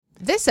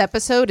This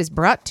episode is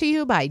brought to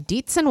you by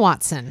Dietz and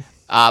Watson.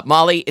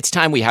 Molly, it's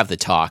time we have the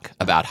talk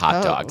about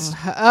hot dogs.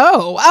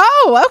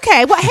 Oh,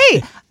 okay. Well,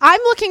 hey, I'm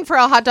looking for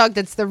a hot dog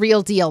that's the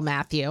real deal,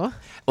 Matthew.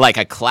 Like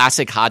a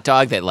classic hot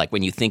dog that, like,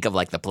 when you think of,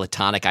 like, the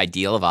platonic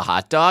ideal of a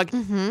hot dog,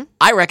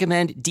 I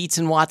recommend Dietz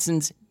and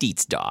Watson's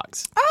Dietz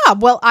Dogs.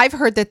 Well, I've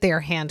heard that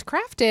they're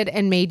handcrafted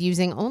and made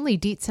using only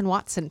Dietz and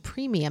Watson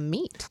premium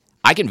meat.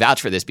 I can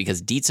vouch for this because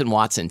Dietz and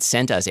Watson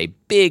sent us a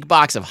big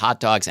box of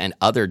hot dogs and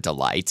other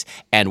delights.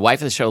 And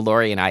wife of the show,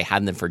 Lori, and I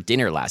had them for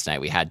dinner last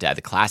night. We had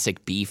the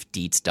classic beef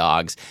Dietz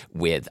dogs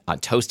with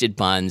toasted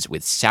buns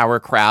with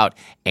sauerkraut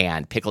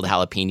and pickled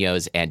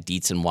jalapenos and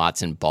Dietz and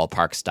Watson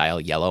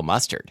ballpark-style yellow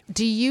mustard.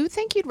 Do you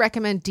think you'd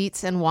recommend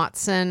Dietz and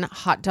Watson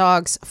hot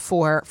dogs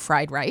for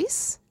fried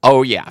rice?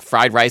 Oh, yeah.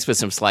 Fried rice with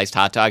some sliced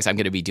hot dogs. I'm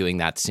going to be doing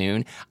that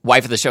soon.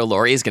 Wife of the show,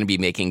 Lori, is going to be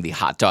making the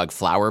hot dog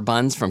flour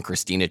buns from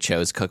Christina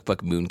Cho's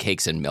cookbook,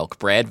 Mooncakes and Milk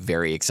Bread.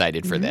 Very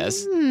excited for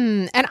this.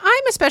 And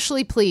I'm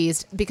especially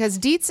pleased because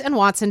Dietz and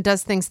Watson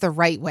does things the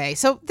right way.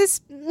 So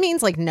this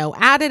means like no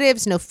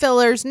additives, no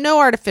fillers, no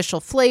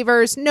artificial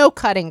flavors, no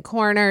cutting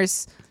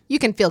corners. You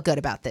can feel good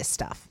about this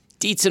stuff.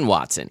 Dietz and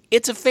Watson.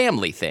 It's a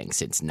family thing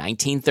since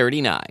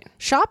 1939.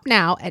 Shop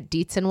now at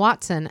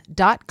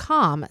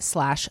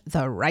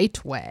dietzandwatson.com/the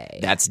right way.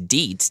 That's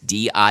Dietz,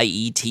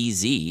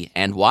 D-I-E-T-Z,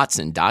 and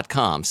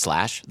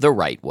Watson.com/the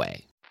right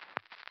way.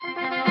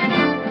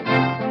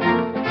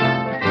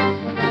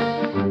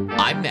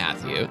 I'm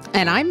Matthew.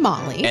 And I'm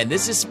Molly. And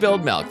this is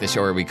Spilled Milk, the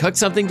show where we cook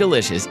something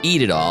delicious,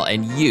 eat it all,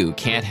 and you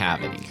can't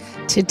have any.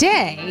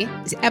 Today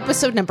is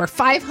episode number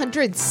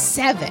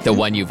 507. The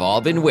one you've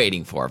all been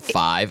waiting for,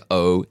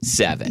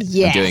 507.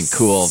 Yes. I'm doing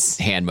cool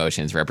hand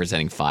motions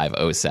representing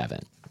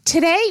 507.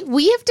 Today,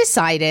 we have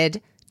decided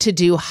to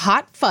do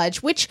hot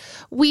fudge, which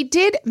we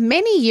did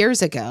many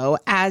years ago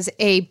as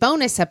a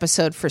bonus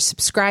episode for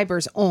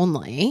subscribers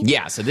only.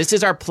 Yeah, so this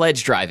is our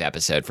pledge drive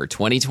episode for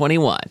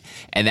 2021.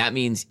 And that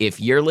means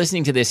if you're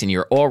listening to this and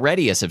you're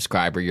already a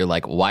subscriber, you're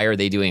like, why are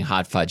they doing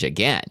hot fudge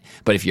again?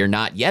 But if you're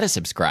not yet a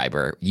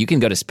subscriber, you can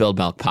go to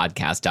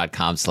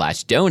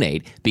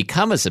spilledmilkpodcast.com/donate,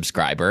 become a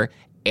subscriber,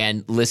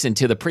 and listen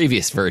to the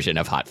previous version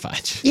of hot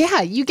fudge.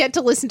 Yeah, you get to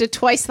listen to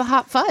twice the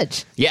hot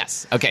fudge.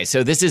 Yes. Okay,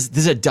 so this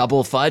is a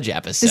double fudge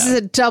episode. This is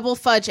a double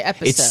fudge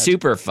episode. It's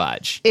super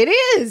fudge. It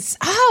is.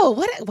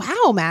 Oh,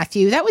 wow,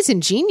 Matthew, that was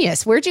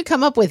ingenious. Where'd you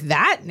come up with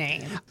that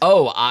name?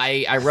 Oh,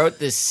 I wrote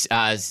this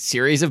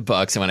series of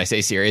books, and when I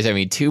say series, I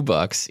mean 2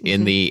 books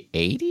in the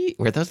 80s.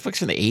 Were those books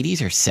from the 80s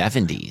or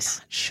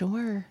 70s?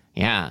 Sure.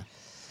 Yeah.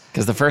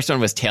 Because the first one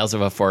was Tales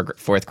of a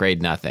Fourth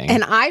Grade Nothing.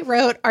 And I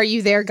wrote, Are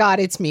You There, God?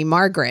 It's Me,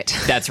 Margaret.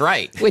 That's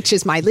right. Which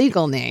is my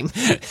legal name.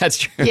 That's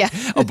true. Yeah.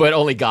 Oh, but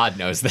only God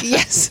knows that.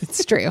 Yes,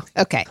 it's true.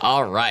 Okay.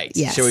 All right.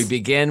 Yes. Shall we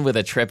begin with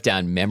a trip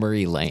down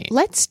memory lane?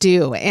 Let's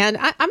do. And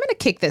I'm going to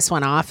kick this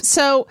one off.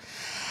 So,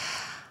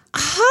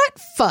 hot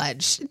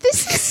fudge.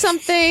 This is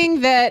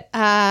something that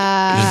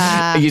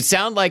you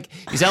sound like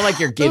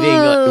you're giving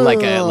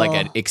like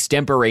an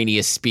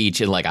extemporaneous speech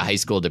in like a high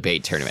school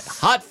debate tournament.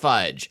 Hot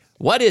fudge.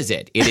 What is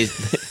it? It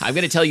is. I'm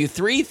going to tell you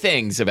 3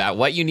 things about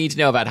what you need to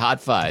know about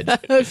hot fudge.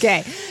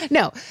 Okay.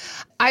 No,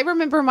 I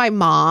remember my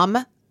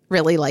mom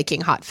really liking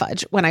hot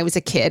fudge when I was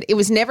a kid. It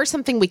was never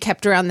something we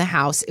kept around the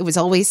house. It was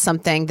always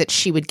something that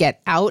she would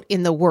get out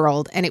in the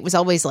world. And it was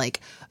always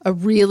like a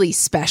really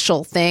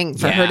special thing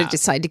for her to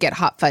decide to get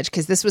hot fudge.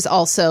 Because this was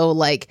also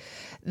like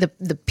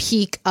the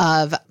peak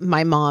of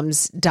my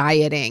mom's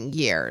dieting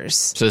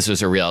years. So this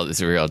was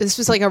This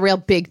was like a real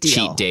big deal.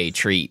 cheat day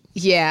treat.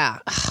 Yeah.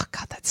 Oh,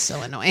 God, that's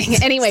so annoying.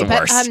 Anyway,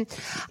 but I think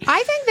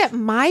that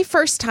my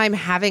first time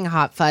having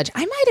hot fudge,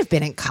 I might have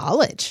been in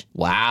college.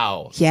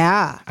 Wow.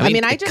 Yeah. I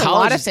mean, I did a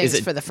lot of things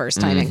for the first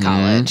time in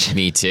college.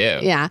 Me too.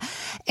 Yeah.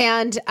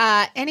 And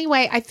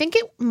anyway, I think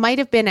it might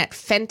have been at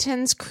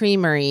Fenton's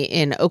Creamery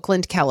in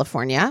Oakland,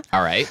 California.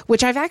 All right.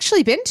 Which I've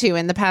actually been to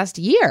in the past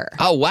year.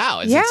 Oh, wow.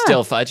 Is it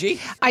still fudgy?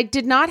 I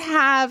did not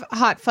have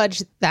hot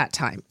fudge that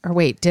time. Or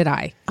wait, did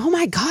I? Oh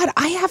my God.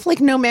 I have like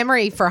no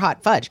memory for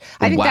hot fudge.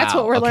 I think that's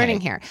what we're learning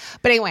here.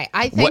 But anyway,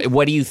 I think...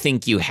 What do you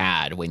think you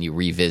had when you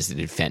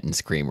revisited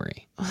Fenton's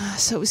Creamery?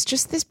 So it was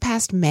just this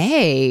past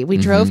May. We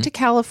drove to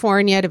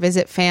California to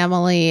visit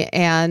family,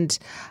 and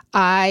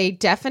I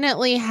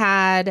definitely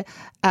had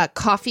a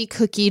coffee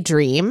cookie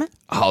dream.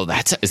 Oh,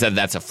 that's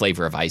a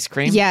flavor of ice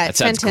cream? Yeah, that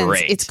sounds Fenton's.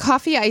 great. It's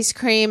coffee ice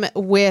cream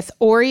with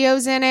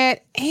Oreos in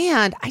it,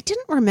 and I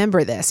didn't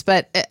remember this,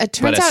 but it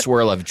turns out... But a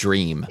swirl of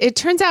dream. It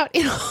turns out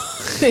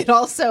it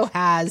also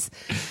has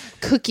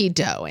cookie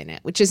dough in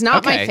it, which is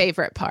not my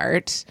favorite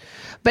part.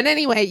 But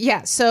anyway,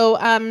 yeah,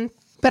 so...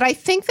 But I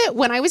think that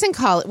when I was in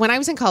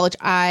college,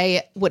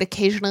 I would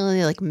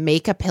occasionally like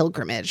make a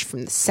pilgrimage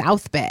from the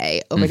South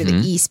Bay over to the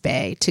East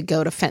Bay to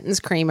go to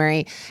Fenton's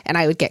Creamery, and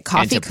I would get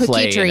coffee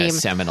cookie dream in a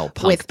seminal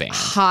punk with band.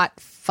 hot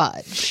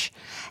fudge,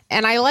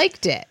 and I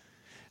liked it.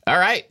 All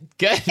right,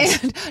 good.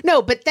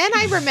 No, but then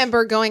I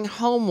remember going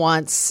home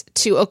once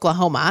to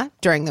Oklahoma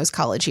during those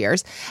college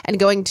years and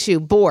going to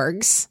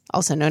Borg's,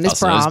 also known as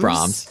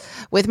Brahms,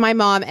 with my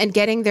mom and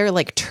getting their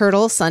like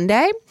turtle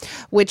sundae,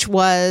 which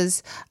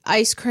was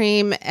ice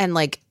cream and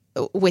like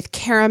with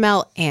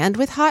caramel and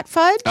with hot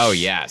fudge. Oh,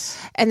 yes.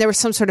 And there was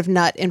some sort of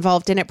nut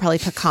involved in it, probably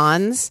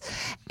pecans.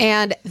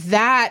 And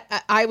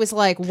that, I was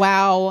like,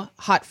 wow,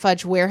 hot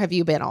fudge, where have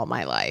you been all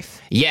my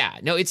life? Yeah,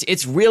 no,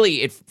 it's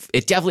really,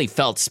 it definitely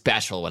felt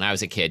special when I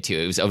was a kid,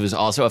 too. It was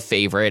also a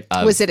favorite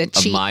of, was it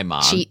a my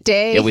mom. Cheat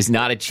day? It was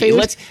not a cheat.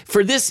 Food?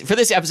 For this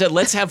episode,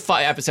 let's have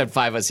episode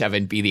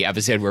 507 be the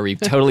episode where we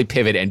totally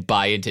pivot and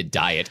buy into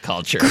diet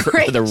culture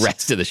for the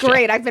rest of the show.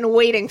 Great. I've been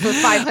waiting for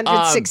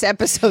 506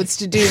 episodes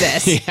to do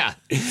this. Yeah.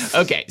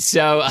 Okay.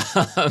 So,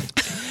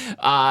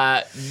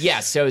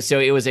 so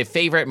it was a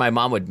favorite. My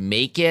mom would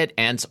make it,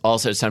 and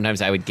also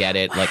sometimes I would get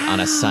it like on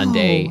a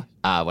Sunday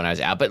when I was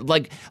out. But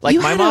like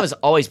my mom has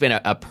always been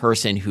a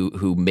person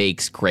who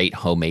makes great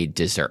homemade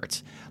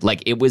desserts.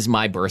 Like, it was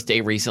my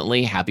birthday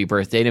recently. Happy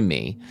birthday to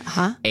me.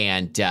 Uh-huh.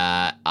 And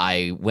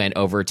I went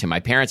over to my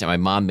parents, and my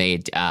mom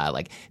made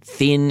like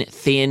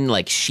thin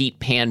like sheet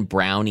pan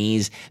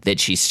brownies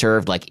that she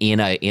served like in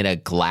a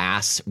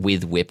glass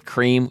with whipped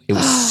cream. It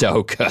was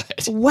so good.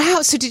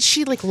 Wow. So did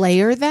she like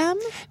layer them?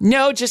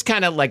 No, just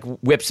kind of like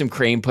whip some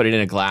cream, put it in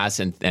a glass,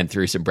 and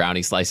threw some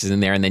brownie slices in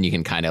there, and then you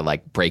can kind of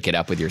like break it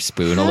up with your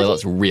spoon a little.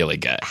 It's really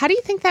good. How do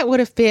you think that would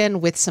have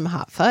been with some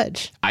hot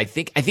fudge? I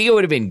think it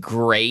would have been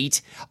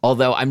great,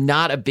 although I'm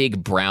not a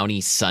big brownie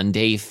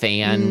sundae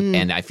fan,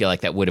 and I feel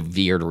like that would have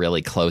veered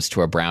really close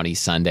to a brownie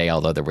sundae,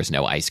 although there was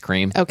no ice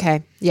cream.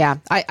 Okay. Yeah.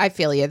 I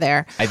feel you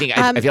there. I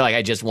feel like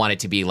I just want it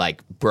to be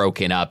like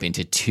broken up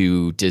into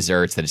two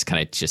desserts that is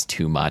kind of just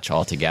too much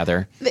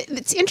altogether.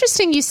 It's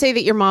interesting you say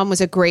that your mom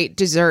was a great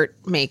dessert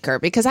maker,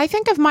 because I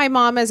think of my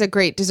mom as a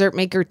great dessert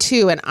maker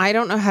too, and I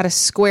don't know how to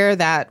square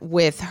that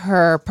with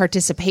her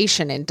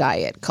participation in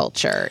diet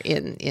culture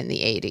in the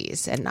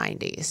 80s and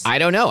 90s. I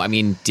don't know. I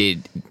mean,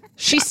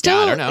 She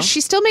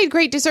still made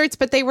great desserts,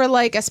 but they were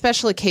like a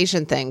special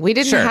occasion thing. We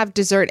didn't have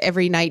dessert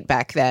every night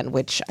back then,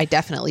 which I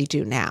definitely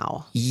do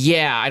now.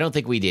 Yeah, I don't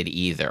think we did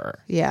either.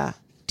 Yeah.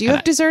 Do you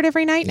have dessert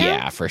every night now?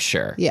 Yeah, for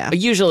sure. Yeah. But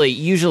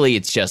usually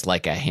it's just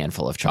like a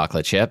handful of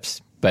chocolate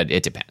chips, but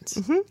it depends.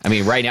 Mm-hmm. I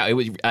mean, right now, it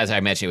was, as I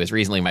mentioned, it was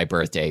recently my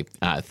birthday.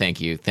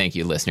 Thank you,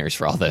 listeners,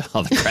 for all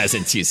the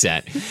presents you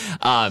sent.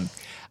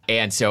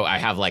 And so I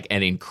have like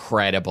an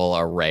incredible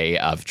array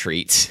of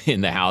treats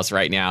in the house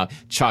right now.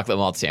 Chocolate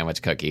malt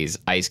sandwich cookies,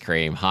 ice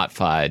cream, hot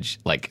fudge,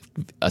 like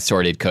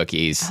assorted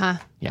cookies. Uh-huh.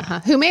 Yeah. Uh-huh.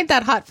 Who made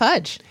that hot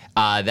fudge?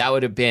 That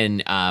would have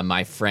been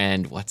my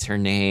friend, what's her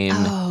name?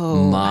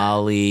 Oh.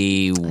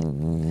 Molly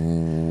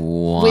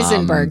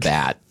Wisenberg.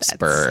 That's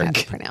how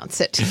to pronounce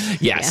it.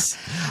 Yes.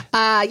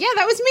 Yeah.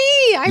 That was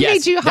me. I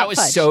made you hot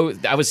fudge.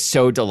 That was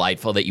so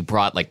delightful that you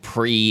brought like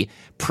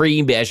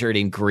pre-measured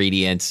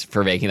ingredients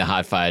for making the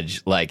hot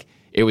fudge. Like,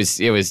 it was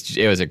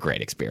a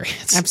great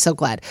experience. I'm so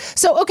glad.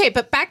 So, okay,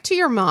 but back to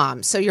your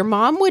mom. So your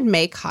mom would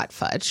make hot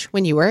fudge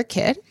when you were a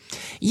kid?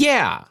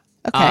 Yeah.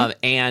 Okay.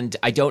 And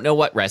I don't know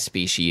what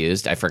recipe she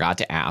used. I forgot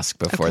to ask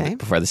before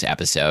this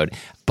episode.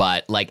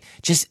 But like,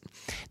 just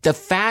the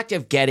fact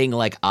of getting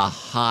like a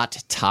hot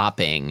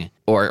topping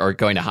or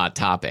going to Hot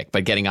Topic,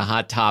 but getting a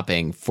hot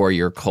topping for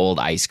your cold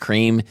ice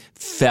cream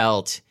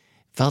felt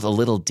a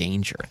little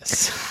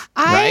dangerous.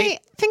 Right? I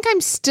think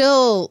I'm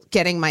still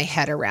getting my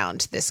head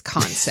around this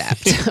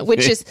concept,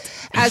 which is,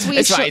 as we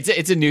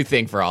it's a new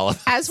thing for all of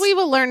us. As we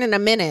will learn in a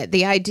minute,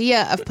 the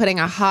idea of putting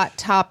a hot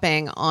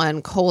topping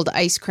on cold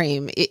ice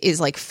cream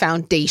is like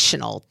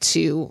foundational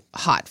to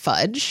hot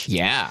fudge.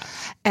 Yeah.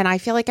 And I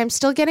feel like I'm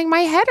still getting my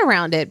head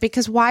around it,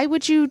 because why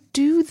would you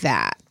do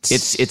that?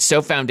 It's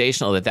so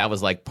foundational that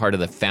was like part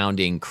of the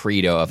founding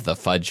credo of the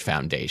Fudge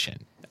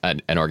Foundation. An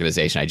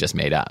organization I just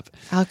made up.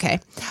 Okay.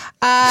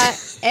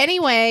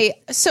 Anyway,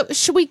 so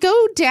should we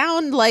go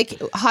down like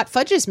Hot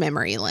Fudge's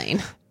memory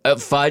lane?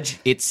 Fudge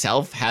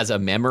itself has a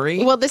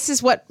memory? Well, this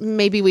is what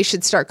maybe we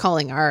should start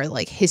calling our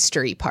like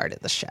history part of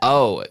the show.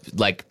 Oh,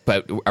 but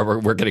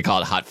we're going to call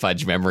it Hot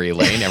Fudge Memory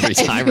Lane every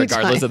time,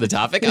 regardless of the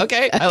topic?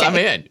 Okay, I'm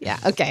in. Yeah,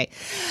 okay.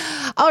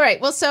 All right.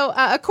 Well, so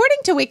according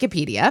to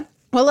Wikipedia,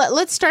 well,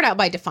 let's start out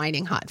by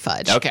defining hot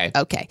fudge. Okay.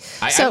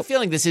 So, I'm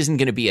feeling this isn't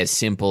going to be as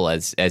simple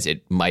as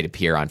it might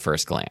appear on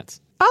first glance.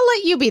 I'll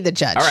let you be the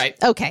judge. All right.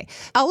 Okay.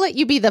 I'll let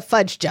you be the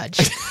fudge judge.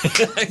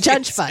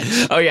 Judge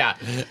Fudge. Oh, yeah.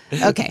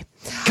 Okay.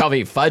 Call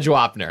me Fudge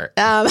Wapner.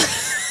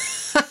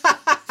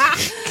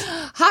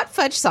 Hot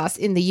fudge sauce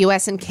in the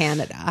U.S. and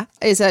Canada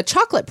is a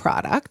chocolate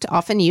product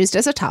often used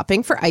as a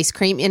topping for ice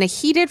cream in a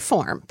heated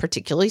form,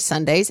 particularly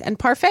sundaes and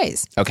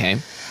parfaits. Okay.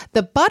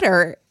 The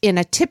butter in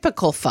a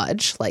typical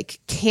fudge,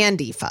 like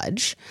candy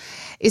fudge,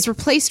 is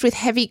replaced with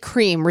heavy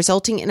cream,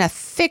 resulting in a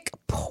thick,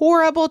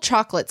 pourable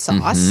chocolate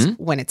sauce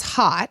when it's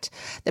hot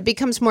that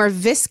becomes more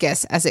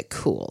viscous as it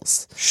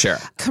cools. Sure.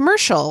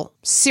 Commercial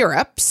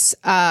syrups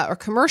or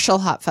commercial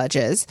hot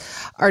fudges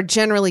are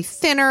generally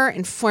thinner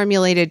and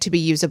formulated to be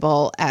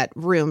usable at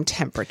room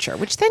temperature,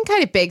 which then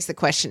kind of begs the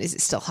question, is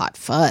it still hot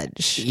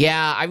fudge?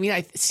 Yeah, I mean,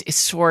 it's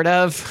sort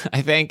of,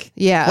 I think.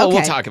 Yeah, well, okay.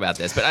 We'll talk about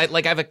this, but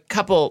I have a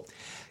couple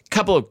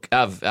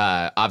of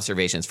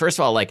observations. First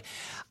of all, like,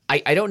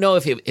 I don't know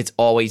if it's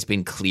always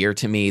been clear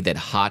to me that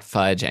hot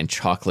fudge and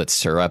chocolate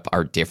syrup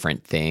are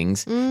different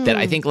things. That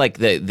I think like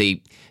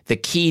the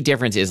key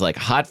difference is like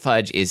hot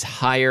fudge is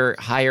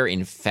higher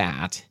in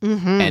fat,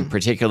 and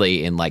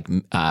particularly in like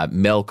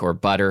milk or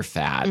butter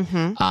fat,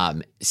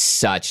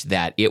 such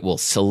that it will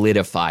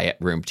solidify at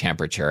room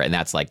temperature, and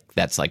that's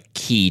like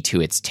key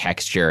to its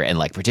texture, and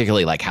like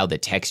particularly like how the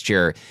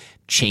texture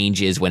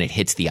changes when it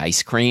hits the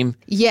ice cream.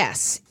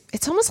 Yes.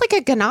 It's almost like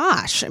a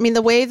ganache. I mean,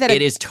 the way that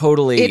it is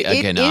totally a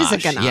it ganache. It is a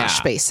ganache,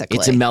 yeah. basically.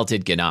 It's a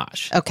melted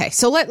ganache. Okay,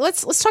 so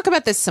let's talk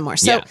about this some more.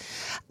 So,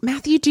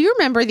 Matthew, do you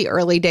remember the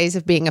early days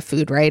of being a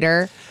food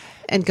writer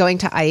and going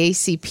to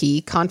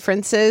IACP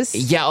conferences?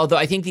 Yeah, although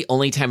I think the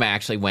only time I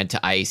actually went to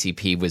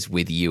IACP was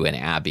with you and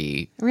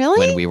Abby.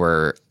 Really?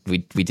 When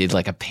we did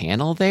like a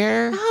panel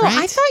there. Oh, right?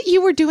 I thought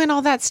you were doing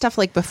all that stuff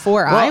like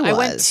before I was. I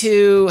went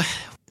to...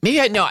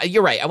 No,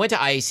 you're right. I went to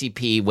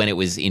IACP when it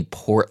was in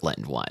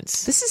Portland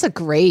once. This is a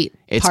great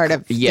part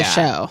of the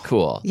show.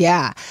 Cool.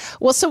 Yeah.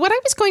 Well, so what I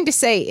was going to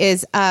say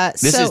is,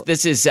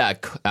 this is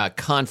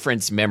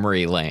Conference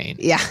Memory Lane.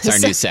 Yeah, it's our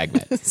new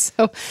segment.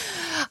 So,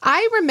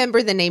 I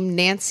remember the name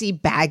Nancy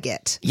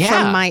Baggett Yeah.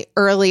 from my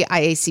early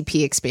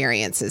IACP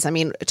experiences. I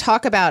mean,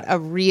 talk about a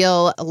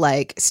real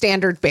like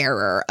standard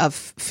bearer of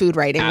food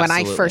writing when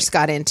I Absolutely. first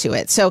got into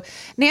it. So,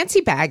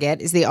 Nancy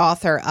Baggett is the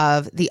author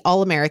of the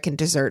All-American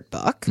Dessert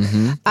Book.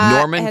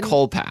 Norman and-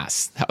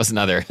 Colpass. That was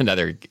another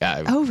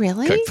Oh,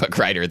 really? cookbook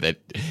writer that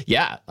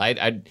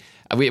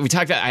we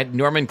talked about. I had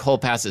Norman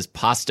Colpass's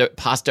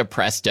Pasta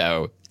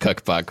Presto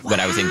cookbook when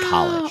I was in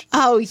college.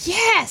 Oh,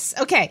 yes.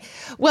 Okay.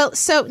 Well,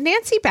 so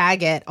Nancy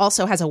Baggett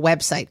also has a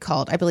website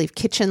called, I believe,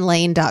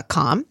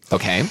 kitchenlane.com.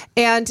 Okay.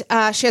 And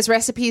she has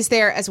recipes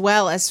there as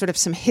well as sort of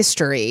some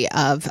history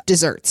of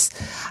desserts.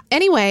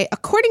 Anyway,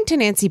 according to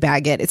Nancy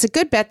Baggett, it's a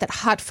good bet that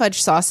hot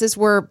fudge sauces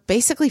were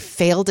basically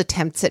failed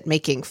attempts at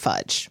making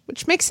fudge,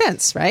 which makes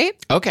sense, right?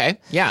 Okay.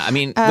 Yeah. I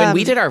mean, when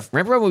we did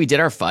remember when we did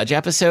our fudge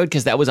episode?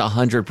 Because that was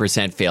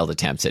 100% failed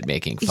attempts at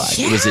making fudge.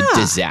 It was a Yeah.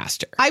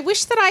 disaster. I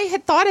wish that I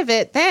had thought of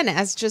it then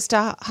as just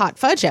a hot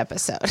fudge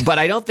episode. But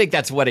I don't think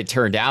that's what it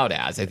turned out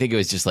as. I think it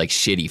was just like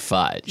shitty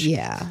fudge.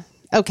 Yeah.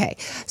 Okay.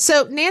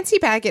 So Nancy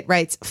Baggett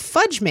writes,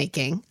 fudge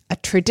making, a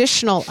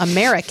traditional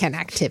American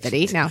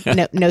activity. Now,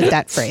 note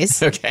that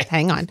phrase. Okay.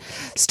 Hang on.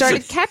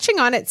 Started catching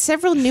on at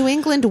several New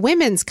England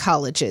women's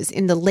colleges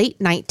in the late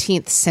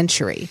 19th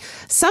century.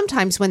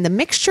 Sometimes when the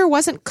mixture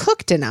wasn't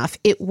cooked enough,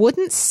 it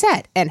wouldn't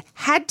set and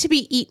had to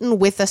be eaten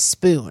with a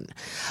spoon.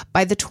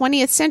 By the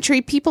 20th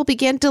century, people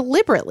began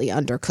deliberately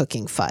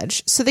undercooking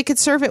fudge so they could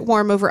serve it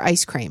warm over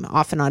ice cream,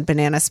 often on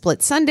banana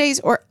split sundaes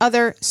or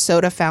other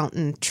soda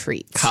fountain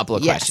treats. Couple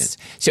of Yes. questions.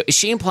 So is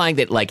she implying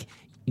that like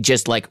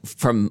just like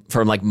from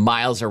like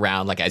miles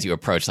around, like as you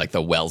approach like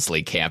the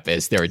Wellesley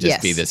campus, there would just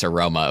Yes. be this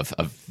aroma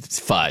of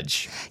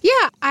fudge? Yeah,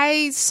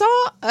 I saw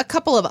a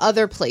couple of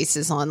other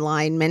places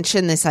online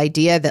mention this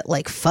idea that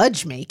like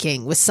fudge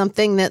making was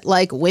something that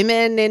like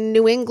women in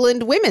New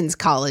England women's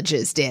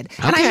colleges did.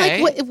 And Okay.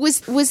 I'm like,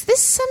 was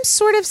this some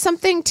sort of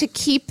something to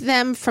keep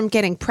them from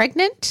getting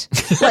pregnant?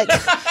 Like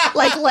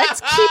let's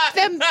keep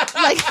them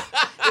like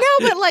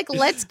no, but like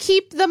let's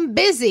keep them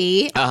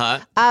busy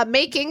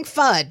making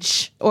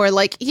fudge, or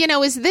like, you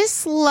know, is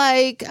this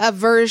like a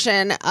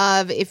version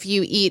of if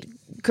you eat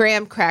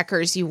graham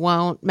crackers you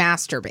won't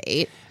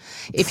masturbate?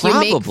 If you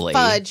Probably.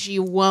 make fudge,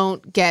 you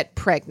won't get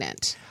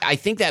pregnant. I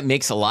think that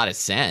makes a lot of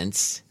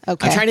sense.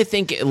 Okay. I'm trying to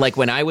think, like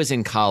when I was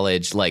in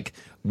college, like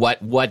what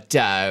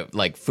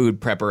like food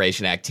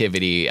preparation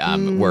activity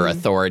were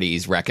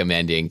authorities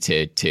recommending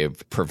to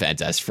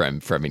prevent us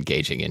from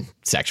engaging in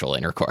sexual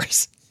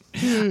intercourse?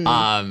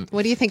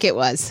 What do you think it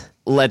was?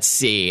 Let's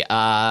see.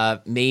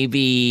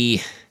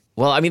 Maybe.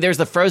 Well, I mean, there's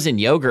the frozen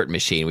yogurt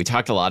machine. We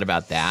talked a lot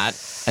about that.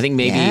 I think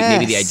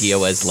maybe the idea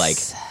was like,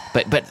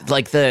 but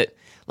like the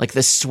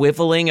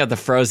swiveling of the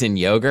frozen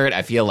yogurt,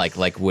 I feel like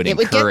would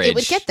encourage. It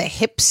would get the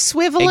hips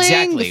swiveling.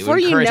 Exactly. It Before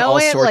would you encourage know all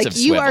it, sorts like of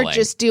you are swiveling.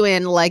 just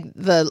doing like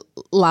the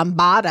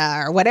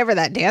lambada or whatever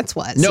that dance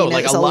was. No, You know,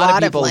 like it's a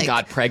lot of people like,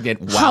 got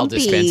pregnant while humpy-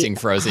 dispensing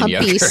frozen humpy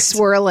yogurt.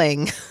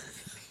 swirling.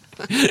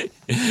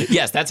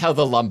 Yes, that's how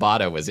the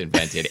lambada was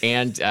invented,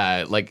 and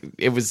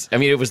it was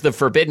the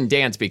forbidden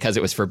dance because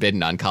it was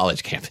forbidden on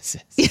college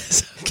campuses.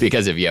 Yes.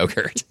 Because of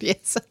yogurt.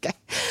 Yes. Okay.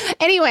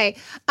 Anyway,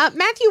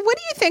 Matthew, what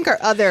do you think are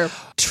other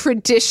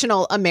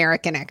traditional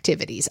American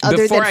activities other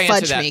Before than I answer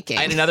fudge that, making?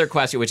 I had another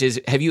question, which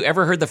is: have you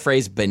ever heard the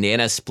phrase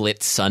 "banana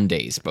split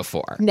Sundays"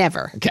 before?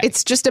 Never. Okay.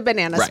 It's just a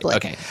banana Right. split.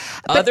 Okay.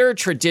 Other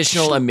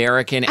traditional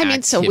American. I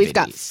mean, so we've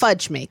got activities.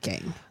 fudge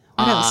making.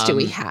 What else do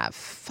we have?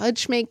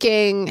 Fudge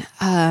making.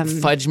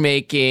 Fudge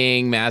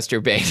making,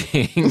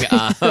 masturbating,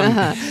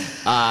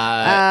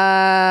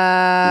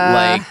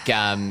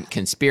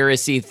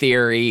 conspiracy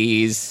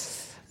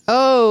theories.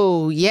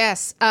 Oh,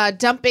 yes.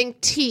 Dumping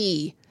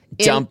tea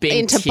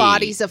into tea.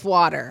 bodies of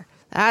water.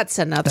 That's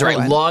another That's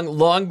right. one.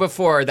 Long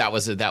before that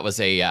was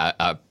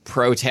a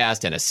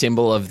protest and a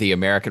symbol of the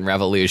American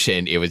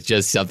Revolution. It was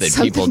just something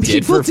people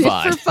did for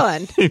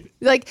fun.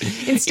 Like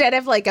instead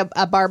of like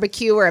a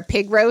barbecue or a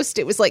pig roast,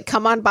 it was like,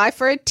 come on by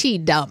for a tea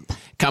dump.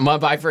 Come on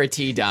by for a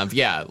tea dump.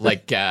 Yeah,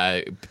 like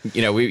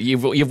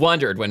you've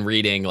wondered when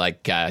reading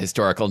like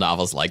historical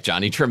novels like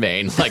Johnny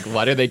Tremain, like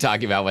what are they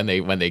talking about when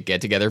they get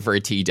together for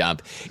a tea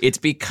dump? It's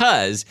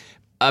because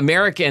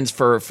Americans,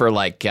 for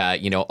like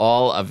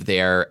all of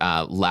their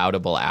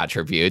laudable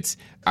attributes,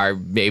 are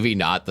maybe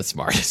not the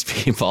smartest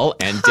people,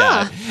 and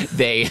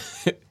they,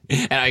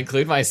 and I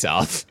include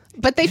myself.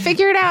 But they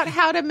figured out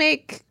how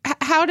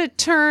to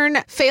turn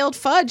failed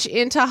fudge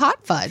into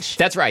hot fudge.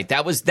 That's right.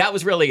 That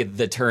was really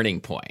the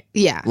turning point.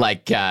 Yeah.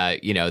 Like,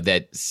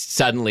 that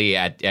suddenly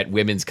at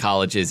women's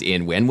colleges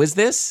when was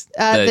this?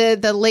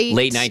 The late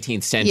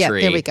 19th century.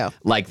 Yeah, there we go.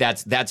 Like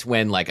that's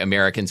when like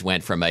Americans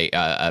went from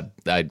a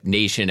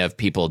nation of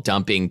people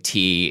dumping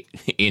tea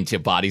into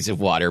bodies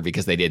of water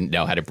because they didn't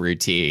know how to brew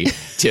tea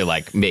to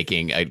like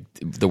making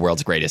the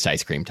world's greatest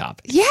ice cream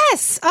top.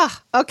 Yes.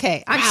 Oh,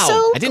 okay.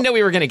 I didn't know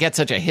we were going to get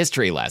such a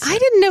history lesson. I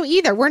didn't know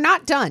either. We're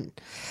not done.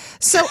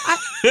 So as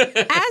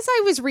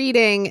I was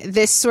reading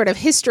this sort of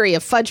history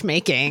of fudge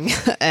making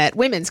at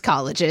women's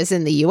colleges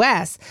in the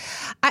U.S.,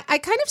 I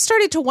kind of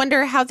started to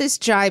wonder how this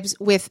jibes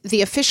with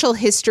the official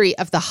history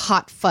of the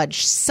hot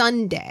fudge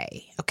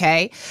sundae,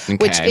 okay?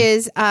 Which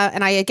is,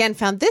 and I again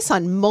found this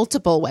on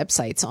multiple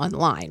websites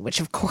online, which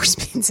of course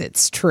means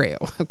it's true,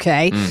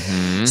 okay?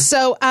 Mm-hmm.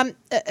 So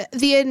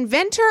the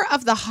inventor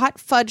of the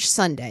hot fudge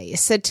sundae is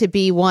said to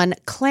be one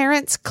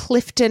Clarence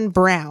Clifton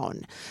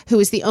Brown, who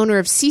is the owner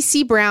of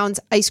C.C.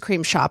 Brown's ice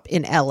cream shop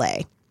in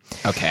L.A.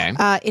 Okay.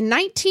 In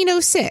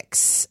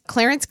 1906,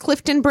 Clarence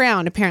Clifton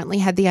Brown apparently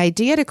had the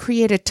idea to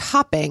create a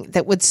topping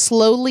that would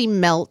slowly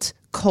melt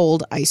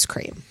cold ice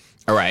cream.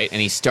 All right.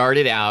 And he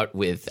started out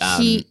with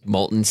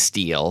molten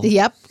steel.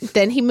 Yep.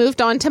 Then he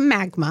moved on to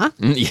magma.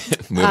 Moving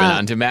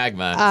on to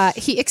magma.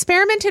 He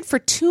experimented for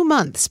 2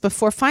 months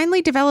before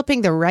finally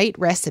developing the right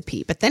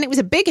recipe. But then it was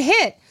a big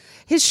hit.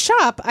 His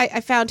shop, I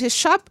found his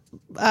shop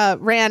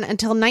ran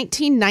until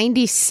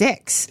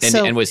 1996.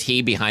 And was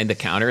he behind the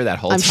counter that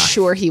whole time? I'm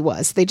sure he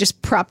was. They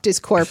just propped his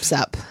corpse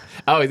up.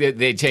 Oh,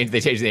 they changed the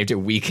name to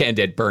Weekend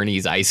at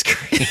Bernie's Ice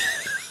Cream.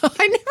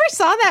 I never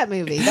saw that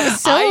movie. That was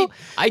so...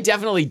 I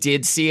definitely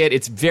did see it.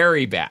 It's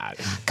very bad.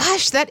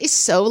 Gosh, that is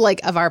so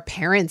like of our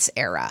parents'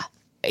 era.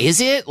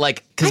 Is it?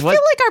 Like, I feel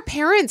like our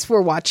parents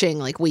were watching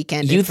like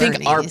Weekend at Bernie's. You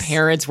think our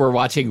parents were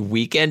watching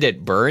Weekend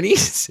at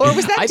Bernie's? Or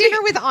was that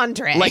Dinner with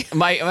Andre? Like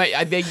my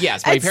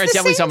parents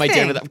definitely saw my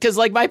Dinner with, because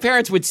like my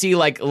parents would see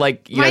like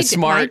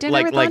smart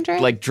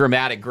like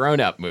dramatic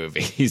grown-up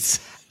movies.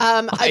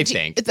 I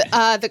think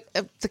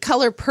the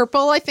Color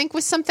Purple, I think,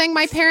 was something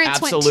my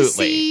parents went to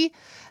see.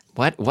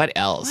 What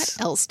else?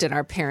 What else did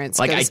our parents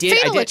like? Go to?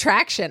 Fatal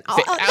Attraction.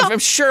 I'm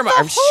sure.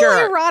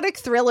 Erotic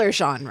thriller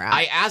genre.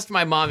 I asked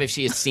my mom if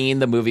she had seen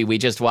the movie we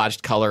just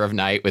watched, Color of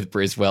Night, with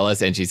Bruce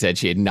Willis, and she said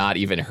she had not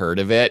even heard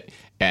of it,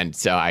 and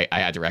so I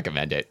had to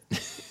recommend it.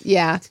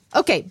 Yeah.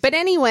 Okay. But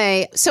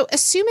anyway, so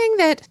assuming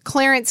that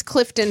Clarence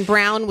Clifton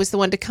Brown was the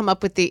one to come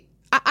up with the.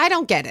 I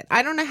don't get it.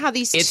 I don't know how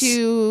these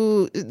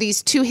two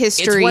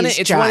histories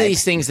it's one of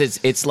these things that's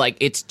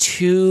it's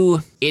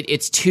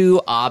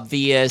too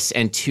obvious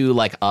and too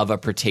like of a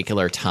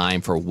particular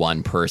time for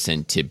one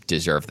person to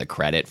deserve the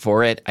credit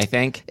for it, I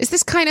think. Is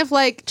this kind of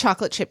like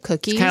chocolate chip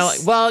cookies? Kind of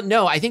like, well,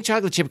 no, I think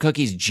chocolate chip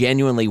cookies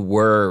genuinely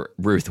were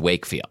Ruth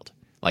Wakefield.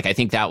 Like, I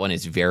think that one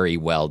is very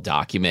well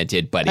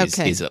documented, but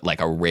is like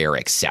a rare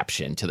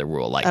exception to the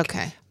rule. Like,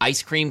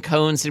 ice cream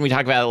cones, didn't we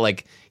talk about it?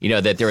 Like,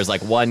 that there was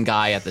like one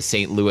guy at the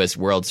St. Louis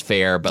World's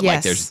Fair, but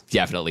like there's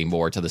definitely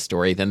more to the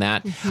story than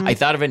that. Mm-hmm. I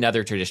thought of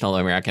another traditional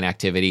American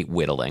activity,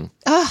 whittling.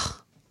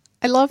 Oh,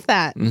 I love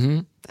that.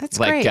 Mm-hmm. That's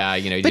like, great.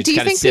 You just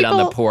kind of sit on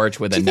the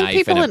porch with a knife. Do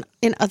you think people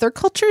in other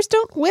cultures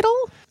don't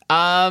whittle?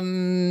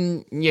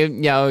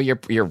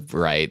 You're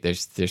right.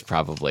 There's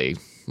probably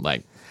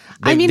like...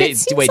 it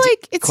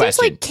seems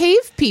like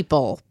cave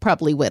people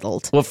probably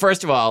whittled. Well,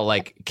 first of all,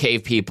 like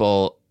cave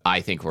people,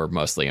 I think were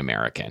mostly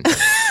American.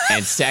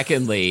 And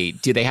secondly,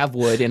 do they have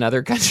wood in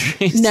other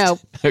countries? No.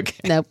 Okay.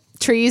 No.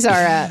 Trees are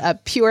a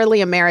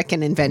purely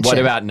American invention. What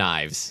about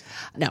knives?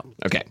 No.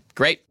 Okay,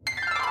 great.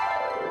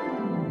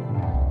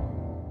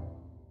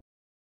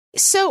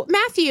 So,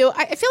 Matthew,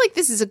 I feel like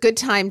this is a good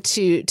time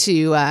to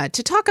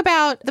talk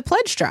about the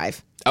pledge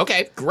drive.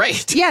 Okay,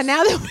 great. Yeah,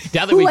 now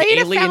that we've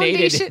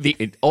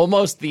alienated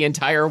almost the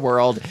entire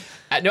world,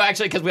 No,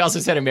 actually, because we also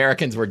said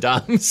Americans were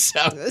dumb. So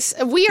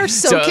We are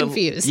so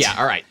confused. Yeah,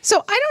 all right.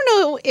 So I don't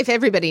know if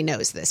everybody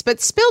knows this, but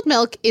Spilled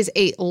Milk is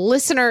a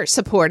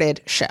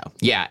listener-supported show.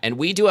 Yeah, and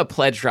we do a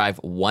pledge drive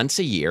once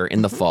a year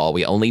in the fall.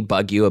 We only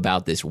bug you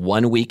about this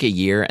 1 week a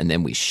year, and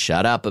then we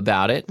shut up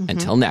about it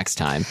until next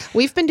time.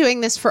 We've been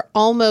doing this for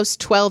almost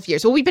 12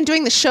 years. Well, we've been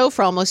doing the show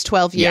for almost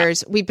 12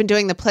 years. We've been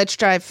doing the pledge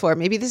drive for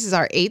maybe this is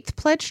our 8th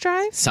pledge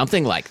drive.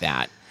 Something like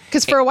that.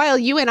 Because for a while,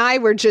 you and I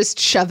were just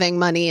shoving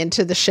money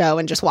into the show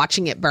and just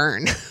watching it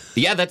burn.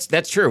 Yeah,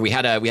 that's true. We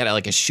had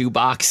like a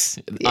shoebox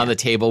on the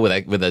table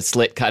with a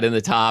slit cut in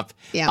the top,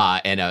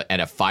 and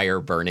a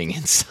fire burning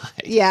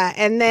inside. Yeah,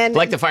 and then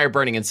like the fire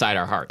burning inside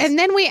our hearts. And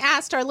then we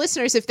asked our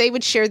listeners if they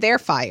would share their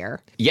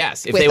fire.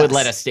 Yes, if they would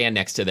let us stand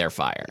next to their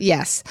fire.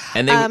 Yes,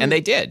 and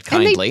they did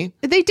kindly.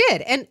 They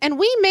did, and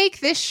we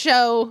make this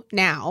show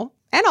now.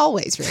 And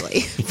always, really,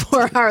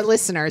 for our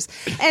listeners.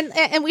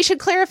 And we should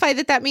clarify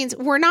that means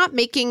we're not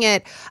making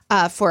it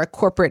for a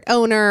corporate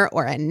owner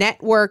or a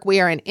network. We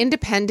are an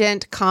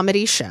independent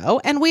comedy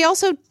show. And we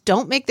also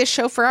don't make this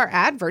show for our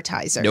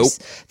advertisers. Nope.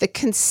 The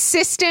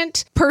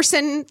consistent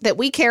person that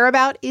we care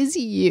about is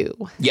you.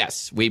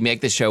 Yes, we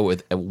make the show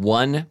with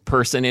one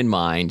person in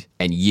mind,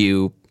 and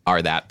you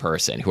are that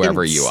person,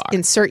 whoever you are.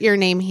 Insert your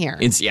name here.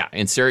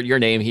 Insert your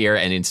name here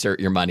and insert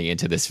your money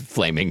into this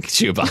flaming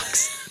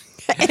shoebox.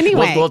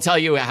 Anyway. We'll tell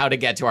you how to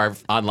get to our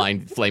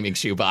online flaming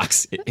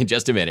shoebox in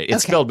just a minute.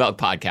 It's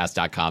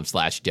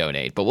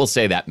spilledmilkpodcast.com/donate, but we'll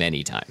say that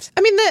many times.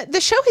 I mean,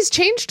 the show has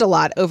changed a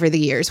lot over the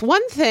years.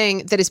 One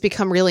thing that has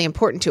become really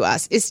important to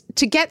us is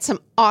to get some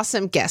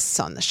awesome guests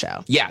on the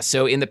show. Yeah,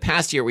 so in the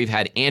past year, we've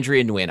had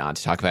Andrea Nguyen on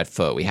to talk about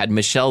pho. We had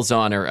Michelle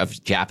Zauner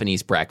of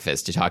Japanese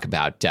Breakfast to talk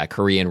about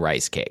Korean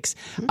rice cakes.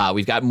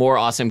 We've got more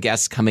awesome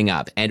guests coming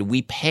up, and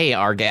we pay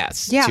our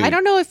guests. Yeah, I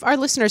don't know if our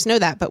listeners know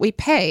that, but we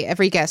pay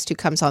every guest who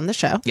comes on the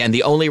show. Yeah, and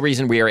the only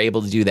reason we are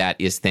able to do that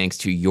is thanks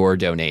to your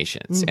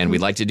donations, and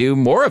we'd like to do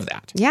more of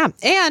that. Yeah,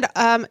 and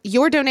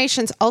your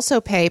donations also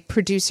pay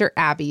producer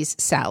Abby's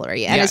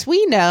salary. And as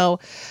we know,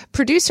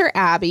 producer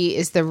Abby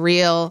is the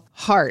real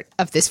heart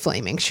of this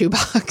flaming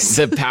shoebox.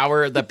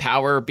 the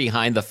power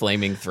behind the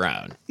flaming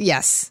throne.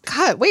 Yes.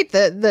 God, wait,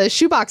 the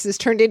shoebox is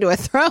turned into a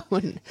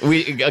throne.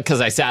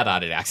 Because I sat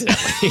on it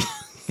accidentally.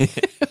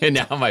 And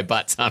now my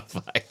butt's on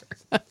fire.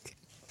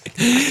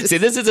 See,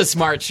 this is a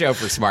smart show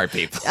for smart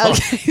people.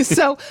 Okay,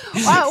 so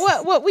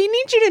what we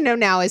need you to know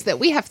now is that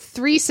we have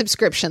 3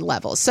 subscription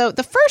levels. So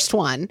the first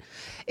one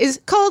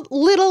is called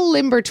Little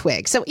Limber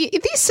Twig. So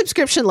these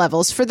subscription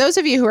levels, for those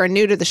of you who are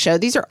new to the show,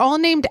 these are all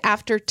named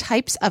after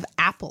types of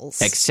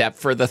apples. Except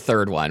for the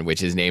third one,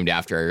 which is named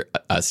after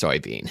a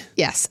soybean.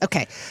 Yes.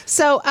 Okay.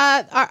 So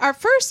our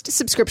first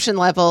subscription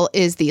level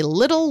is the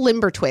Little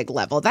Limber Twig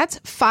level. That's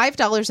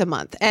 $5 a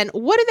month. And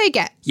what do they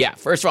get? Yeah.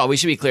 First of all, we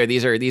should be clear.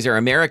 These are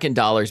American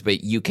dollars,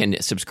 but you can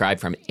subscribe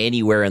from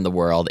anywhere in the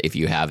world if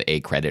you have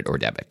a credit or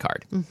debit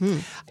card. Mm-hmm.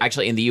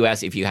 Actually, in the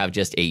U.S., if you have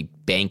just a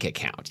bank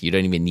account, you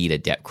don't even need a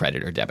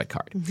credit or debit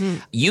card. Mm-hmm.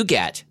 You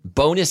get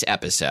bonus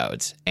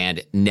episodes,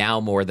 and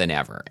now more than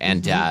ever.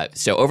 And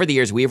so over the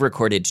years, we've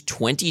recorded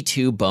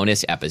 22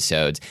 bonus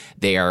episodes.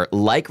 They are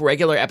like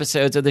regular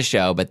episodes of the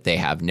show, but they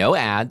have no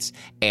ads,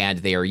 and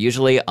they are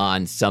usually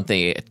on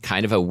something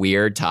kind of a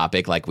weird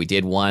topic. Like we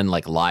did one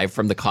like live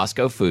from the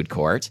Costco food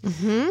court.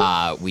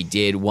 Mm-hmm. We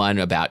did one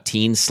about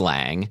teen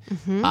slang.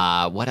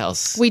 Mm-hmm. What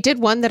else? We did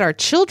one that our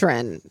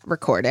children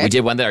recorded.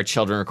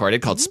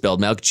 Called Spilled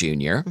Milk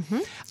Jr.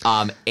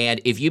 Mm-hmm.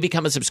 And if you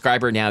become a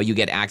subscriber now, you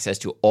get access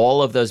to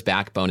all of those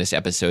back bonus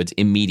episodes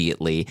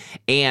immediately.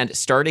 And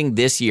starting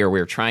this year,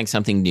 we're trying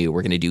something new.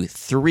 We're going to do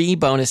 3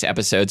 bonus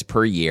episodes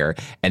per year,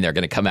 and they're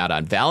going to come out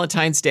on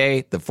Valentine's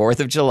Day, the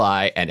 4th of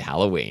July, and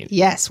Halloween.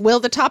 Yes. Will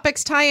the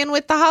topics tie in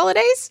with the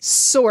holidays?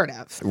 Sort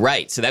of.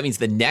 Right. So that means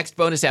the next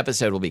bonus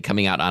episode will be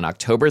coming out on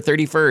October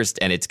 31st,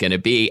 and it's going to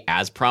be,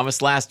 as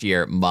promised last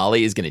year,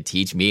 Molly is going to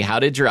teach me how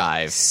to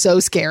drive. So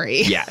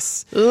scary.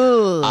 Yes.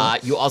 Ooh.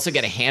 You also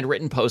get a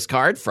handwritten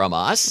postcard from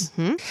us.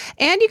 Mm-hmm.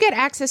 And you get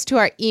access to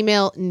our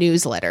email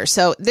newsletter.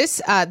 So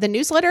this the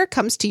newsletter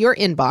comes to your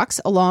inbox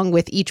along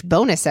with each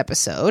bonus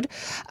episode.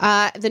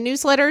 The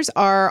newsletters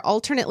are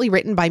alternately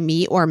written by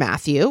me or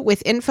Matthew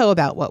with info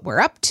about what we're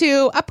up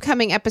to,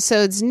 upcoming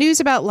episodes, news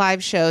about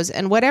live shows,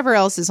 and whatever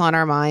else is on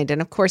our mind.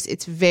 And of course,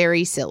 it's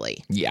very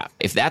silly. Yeah.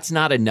 If that's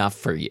not enough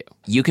for you,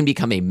 you can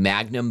become a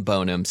Magnum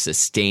Bonum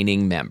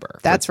sustaining member.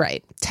 That's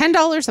right.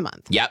 $10 a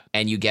month. Yep.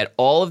 And you get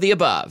all of the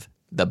above.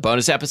 The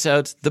bonus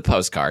episodes, the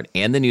postcard,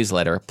 and the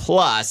newsletter,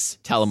 plus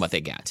tell them what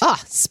they get.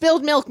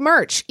 Spilled Milk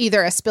merch,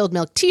 either a Spilled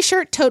Milk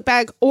t-shirt, tote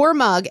bag, or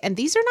mug, and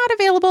these are not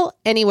available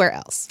anywhere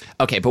else.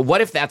 Okay, but what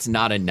if that's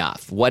not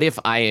enough? What if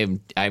I'm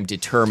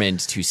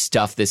determined to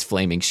stuff this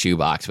flaming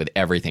shoebox with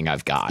everything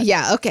I've got?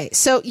 Yeah, okay.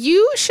 So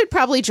you should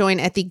probably join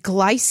at the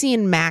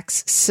Glycine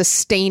Max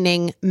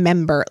sustaining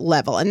member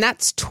level, and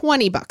that's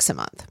 $20 a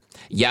month.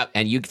 Yep,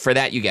 and for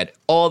that you get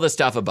all the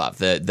stuff above,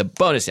 the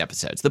bonus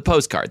episodes, the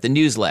postcard, the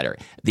newsletter,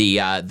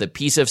 the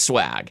piece of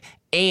swag,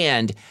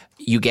 and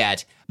you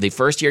get the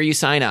first year you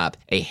sign up,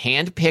 a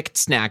hand-picked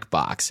snack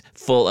box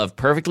full of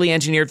perfectly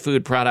engineered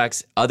food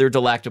products, other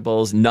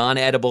delectables,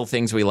 non-edible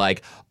things we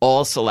like,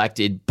 all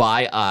selected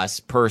by us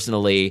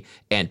personally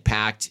and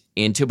packed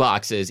into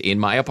boxes in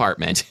my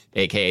apartment,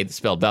 aka the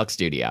Spilled Milk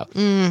Studio.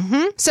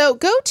 So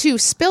go to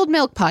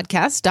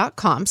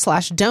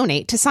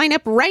spilledmilkpodcast.com/donate to sign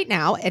up right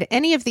now at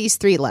any of these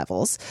 3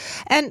 levels.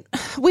 And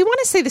we want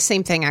to say the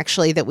same thing,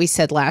 actually, that we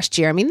said last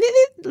year. I mean,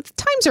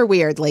 times are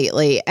weird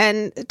lately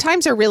and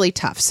times are really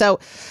tough. So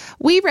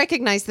we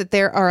recognize that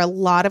there are a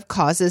lot of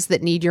causes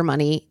that need your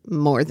money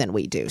more than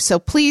we do. So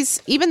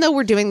please, even though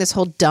we're doing this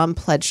whole dumb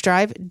pledge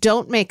drive,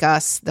 don't make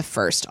us the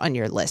first on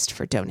your list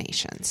for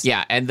donations.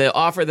 Yeah, and the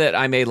offer that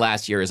I made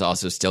last year is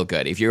also still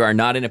good. If you are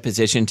not in a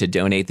position to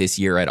donate this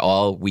year at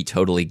all, we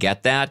totally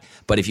get that.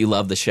 But if you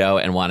love the show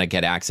and want to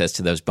get access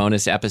to those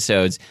bonus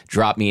episodes,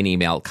 drop me an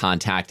email,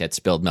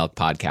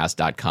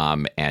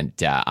 contact@spilledmilkpodcast.com, and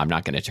I'm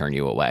not going to turn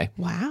you away.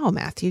 Wow,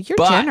 Matthew, you're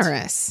But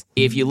generous.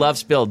 if you love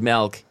Spilled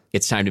Milk,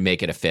 it's time to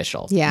make it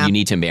official. Yeah. You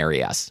need to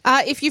marry us.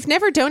 If you've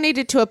never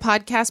donated to a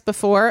podcast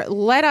before,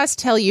 let us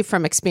tell you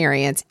from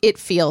experience, it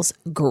feels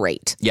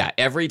great. Yeah,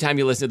 every time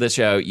you listen to the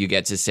show, you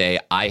get to say,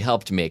 I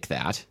helped make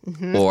that.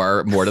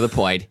 Or, more to the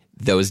point,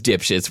 those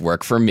dipshits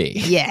work for me.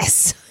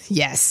 Yes.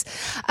 Yes.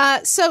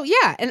 So,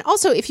 yeah. And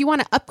also, if you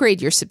want to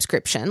upgrade your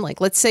subscription, like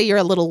let's say you're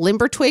a little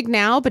limber twig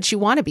now, but you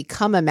want to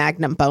become a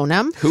magnum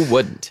bonum. Who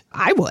wouldn't?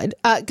 I would.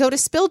 Go to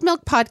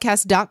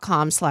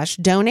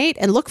spilledmilkpodcast.com/donate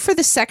and look for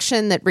the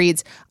section that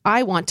reads,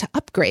 I want to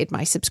upgrade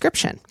my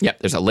subscription. Yep,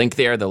 there's a link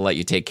there that'll let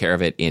you take care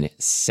of it in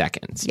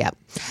seconds. Yep.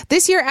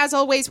 This year, as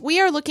always, we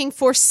are looking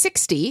for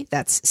 60,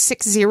 that's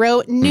 60,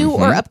 new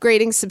or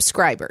upgrading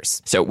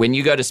subscribers. So when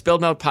you go to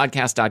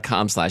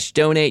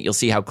spilledmilkpodcast.com/donate, you'll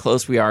see how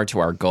close we are to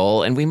our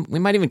goal. And we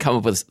might even come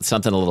up with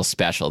something a little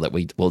special that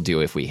we'll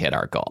do if we hit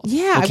our goal.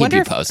 Yeah, we'll I keep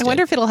you posted. I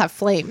wonder if it'll have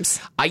flames.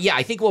 Yeah,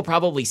 I think we'll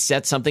probably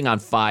set something on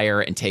fire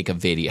and take a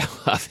video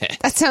of it.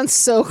 That sounds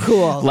so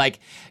cool. Like,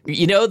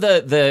 you know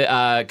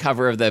the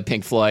cover of the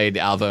Pink Floyd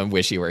album,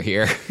 Wish You Were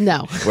Here?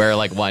 No. Where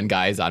like one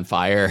guy's on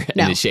fire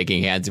No. and is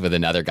shaking hands with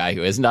another guy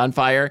who isn't on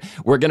fire?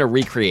 We're going to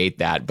recreate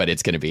that, but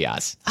it's going to be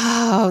us.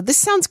 Oh, this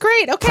sounds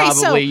great. Okay,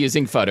 Probably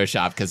using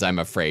Photoshop because I'm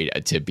afraid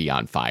to be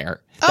on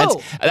fire.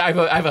 I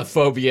have a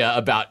phobia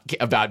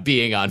about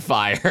being on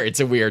fire. It's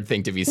a weird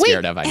thing to be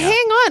scared of, I know. Hang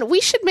on. We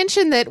should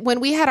mention that when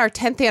we had our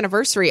 10th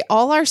anniversary,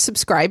 all our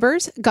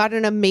subscribers got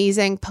an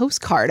amazing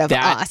postcard of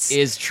us. That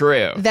is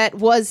true. That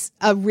was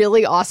a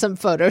really awesome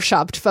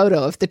photoshopped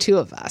photo of the two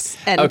of us.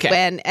 And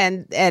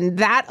and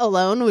that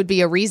alone would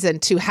be a reason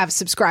to have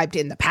subscribed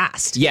in the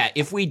past. Yeah,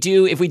 if we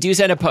do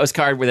send a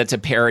postcard where that's a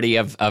parody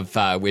of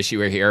Wish You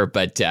Were Here,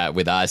 but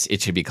with us,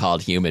 it should be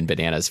called Human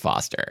Bananas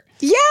Foster.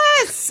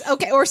 Yes.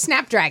 Okay. Or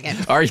Snapdragon.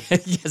 Or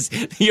yes,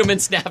 Human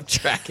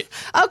Snapdragon.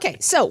 Okay.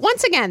 So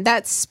once again,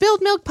 that's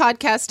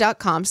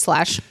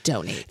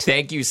spilledmilkpodcast.com/donate.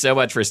 Thank you so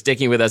much for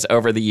sticking with us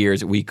over the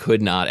years. We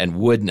could not and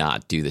would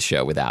not do the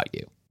show without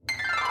you.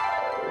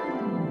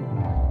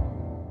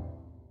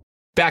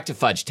 Back to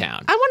Fudge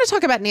Town. I want to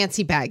talk about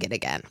Nancy Baggett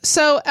again.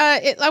 So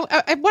I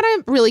want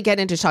to really get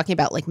into talking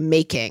about like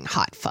making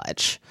hot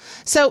fudge.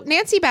 So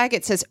Nancy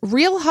Baggett says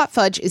real hot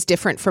fudge is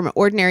different from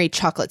ordinary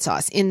chocolate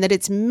sauce in that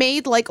it's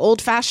made like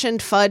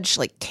old-fashioned fudge,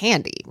 like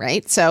candy,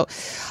 right? So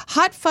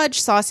hot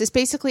fudge sauce is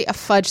basically a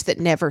fudge that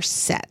never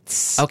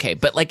sets. Okay,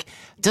 but like,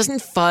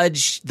 doesn't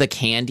fudge, the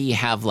candy,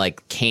 have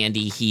like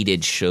candy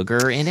heated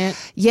sugar in it?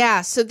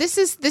 Yeah, so this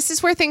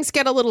is where things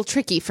get a little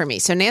tricky for me.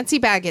 So Nancy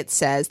Baggett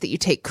says that you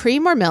take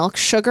cream or milk,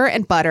 sugar,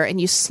 and butter,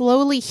 and you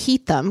slowly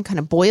heat them, kind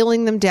of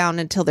boiling them down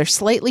until they're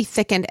slightly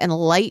thickened and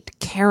light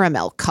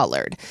caramel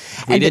colored.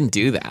 We didn't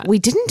do that. We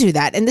didn't do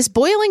that. And this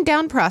boiling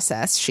down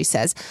process, she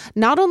says,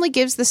 not only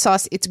gives the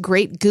sauce its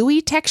great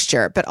gooey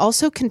texture, but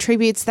also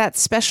contributes that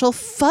special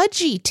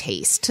fudgy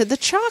taste to the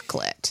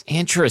chocolate.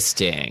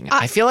 Interesting.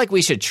 I feel like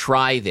we should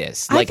try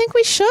this. I think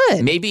we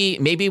should.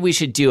 Maybe we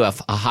should do a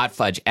hot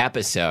fudge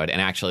episode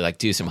and actually like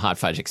do some hot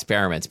fudge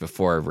experiments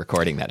before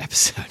recording that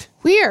episode.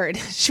 Weird.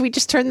 Should we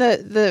just turn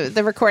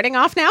the recording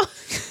off now?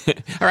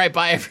 All right,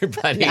 bye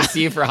everybody. Yeah.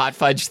 See you for Hot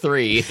Fudge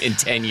 3 in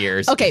 10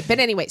 years. Okay, but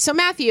anyway, so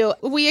Matthew,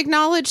 we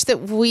acknowledge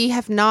that we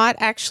have not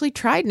actually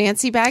tried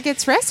Nancy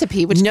Baggett's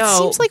recipe, which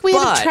seems like we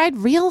haven't tried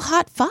real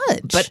hot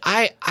fudge. But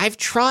I've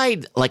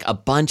tried like a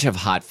bunch of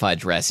hot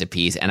fudge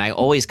recipes, and I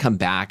always come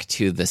back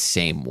to the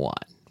same one,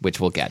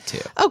 which we'll get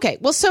to. Okay,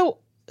 well, so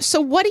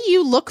what do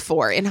you look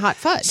for in hot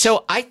fudge?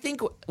 So I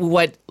think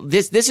what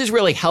this is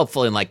really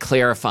helpful in like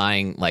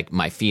clarifying like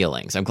my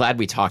feelings. I'm glad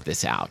we talked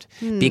this out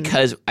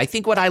because I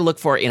think what I look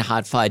for in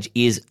hot fudge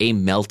is a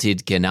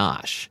melted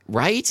ganache,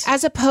 right?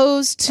 As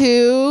opposed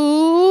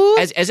to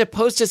as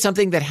opposed to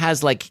something that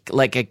has like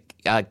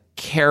a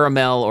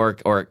caramel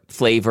or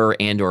flavor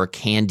and or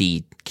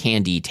candy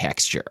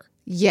texture.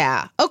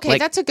 Yeah. Okay,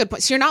 that's a good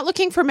point. So you're not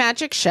looking for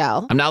magic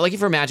shell. I'm not looking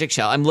for magic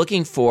shell. I'm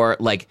looking for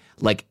like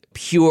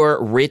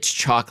pure, rich,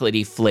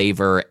 chocolatey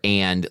flavor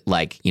and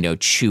like,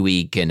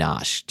 chewy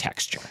ganache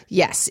texture.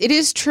 Yes, it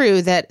is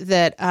true that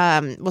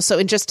well, so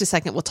in just a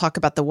second, we'll talk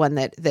about the one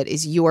that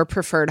is your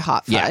preferred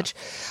hot fudge.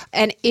 Yeah.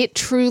 And it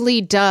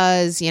truly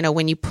does,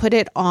 when you put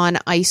it on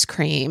ice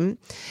cream,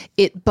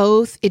 it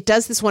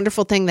does this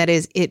wonderful thing that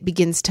is it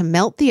begins to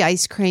melt the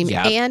ice cream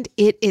and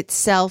it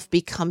itself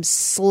becomes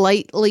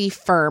slightly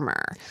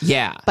firmer.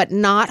 Yeah. But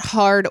not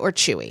hard or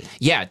chewy.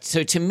 Yeah.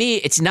 So to me,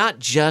 it's not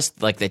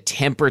just like the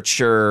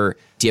temperature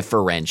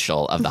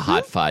differential of the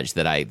hot fudge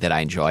that I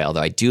enjoy,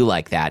 although I do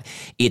like that.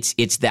 It's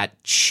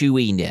that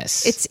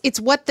chewiness. It's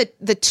what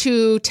the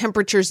two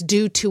temperatures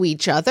do to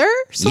each other,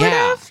 sort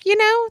of,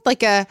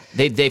 like a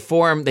they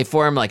form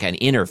like an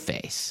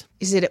interface.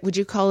 Would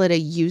you call it a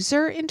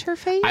user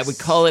interface? I would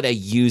call it a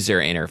user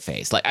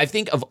interface. Like I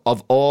think of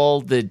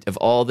all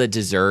the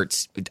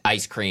desserts,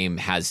 ice cream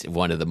has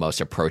one of the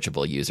most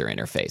approachable user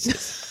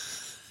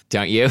interfaces.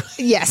 Don't you?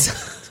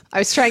 Yes. I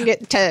was trying to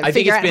figure out I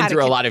think it's been how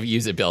through a lot of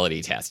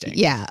usability testing.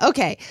 Yeah.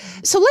 Okay.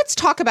 So let's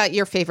talk about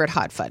your favorite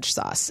hot fudge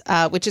sauce,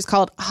 which is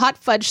called Hot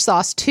Fudge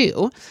Sauce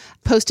 2,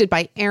 posted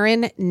by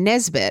Aaron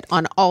Nesbitt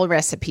on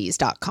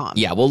allrecipes.com.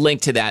 Yeah, we'll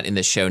link to that in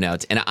the show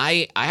notes. And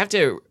I have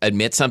to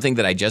admit something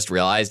that I just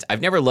realized.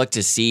 I've never looked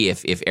to see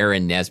if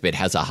Aaron Nesbitt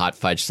has a Hot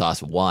Fudge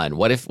Sauce 1.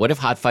 What if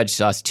Hot Fudge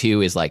Sauce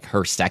 2 is like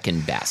her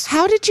second best?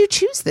 How did you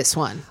choose this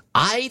one?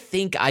 I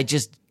think I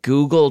just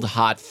Googled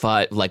hot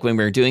fudge, like when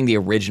we were doing the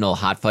original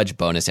hot fudge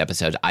bonus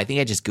episode, I think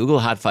I just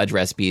Googled hot fudge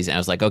recipes and I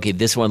was like, okay,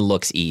 this one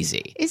looks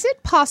easy. Is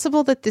it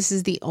possible that this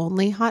is the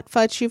only hot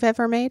fudge you've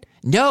ever made?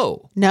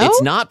 No,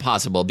 it's not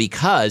possible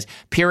because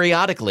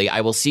periodically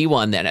I will see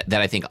one that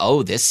I think,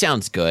 oh, this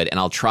sounds good, and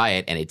I'll try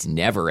it, and it's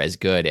never as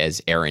good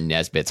as Aaron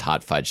Nesbitt's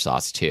hot fudge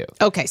sauce too.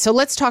 Okay, so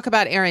let's talk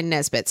about Aaron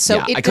Nesbitt. So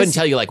yeah, I couldn't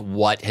tell you like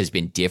what has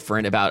been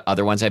different about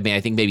other ones I've made.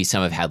 I think maybe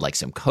some have had like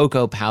some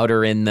cocoa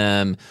powder in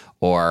them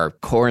or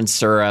corn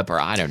syrup,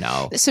 or I don't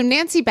know. So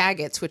Nancy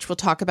Baggett's, which we'll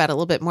talk about a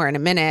little bit more in a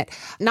minute,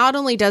 not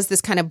only does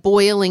this kind of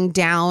boiling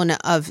down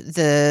of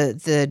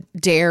the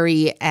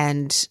dairy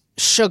and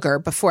sugar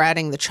before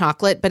adding the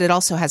chocolate, but it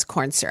also has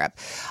corn syrup.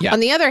 Yeah. On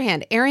the other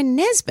hand, Aaron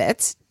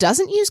Nesbitt's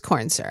doesn't use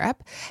corn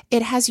syrup.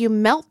 It has you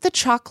melt the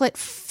chocolate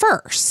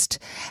first,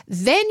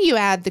 then you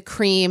add the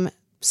cream,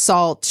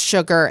 salt,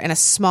 sugar, and a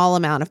small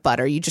amount of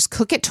butter. You just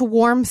cook it to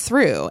warm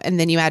through, and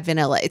then you add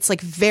vanilla. It's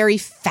like very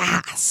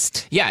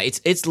fast. Yeah,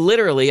 it's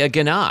literally a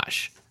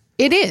ganache.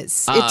 It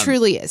is. It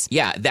truly is.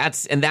 Yeah,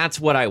 that's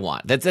what I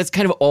want. That's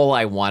kind of all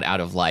I want out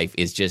of life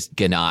is just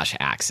ganache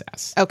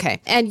access. Okay.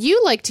 And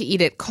you like to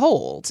eat it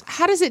cold.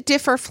 How does it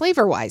differ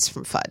flavor-wise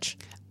from fudge?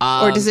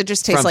 Or does it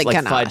just taste like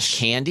ganache? Fudge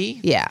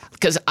candy? Yeah.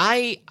 Because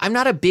I'm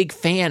not a big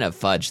fan of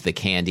fudge the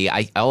candy.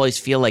 I always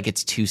feel like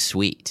it's too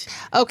sweet.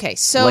 Okay,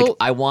 so like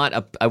I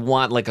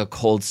want like a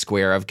cold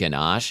square of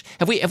ganache.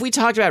 Have we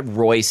talked about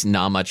Royce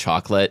Nama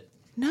chocolate?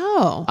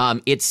 No.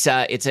 It's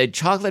a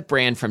chocolate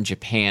brand from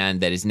Japan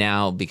that is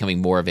now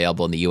becoming more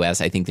available in the U.S.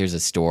 I think there's a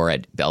store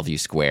at Bellevue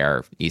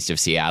Square east of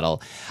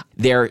Seattle.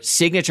 Their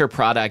signature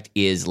product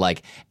is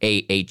like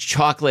a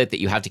chocolate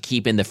that you have to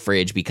keep in the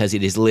fridge because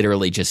it is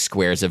literally just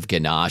squares of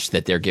ganache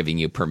that they're giving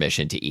you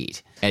permission to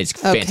eat. And it's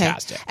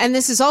fantastic. And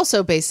this is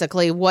also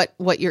basically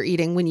what you're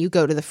eating when you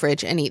go to the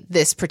fridge and eat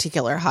this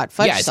particular hot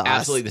fudge sauce. Yeah, it's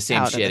absolutely the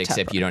same shit,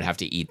 except you don't have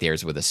to eat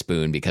theirs with a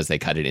spoon because they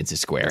cut it into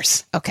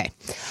squares. Okay.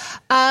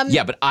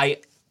 Yeah, but I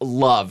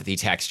love the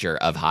texture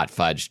of hot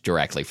fudge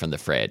directly from the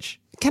fridge.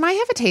 Can I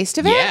have a taste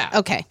of it? Yeah.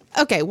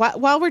 Okay.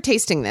 While we're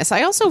tasting this,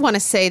 I also want to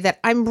say that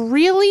I'm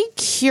really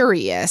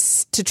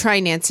curious to try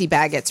Nancy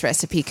Baggett's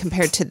recipe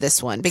compared to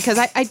this one, because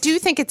I do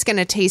think it's going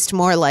to taste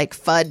more like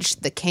fudge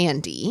the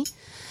candy.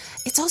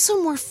 It's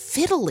also more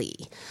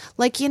fiddly.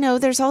 Like,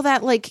 there's all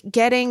that like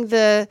getting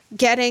the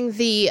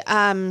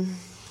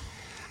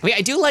I mean,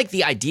 I do like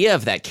the idea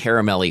of that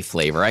caramelly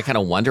flavor. I kind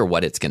of wonder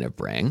what it's going to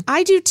bring.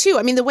 I do too.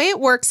 I mean, the way it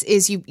works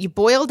is you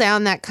boil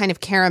down that kind of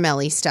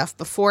caramelly stuff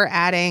before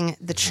adding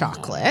the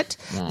chocolate.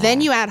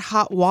 Then you add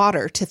hot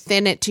water to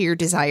thin it to your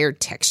desired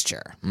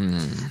texture.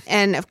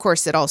 And of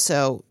course, it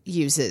also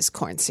uses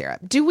corn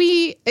syrup.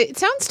 It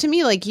sounds to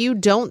me like you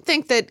don't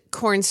think that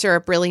corn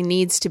syrup really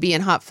needs to be in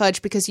hot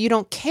fudge because you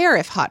don't care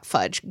if hot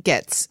fudge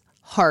gets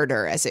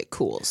harder as it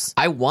cools.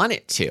 I want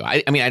it to.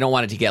 I mean, I don't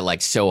want it to get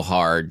like so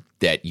hard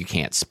that you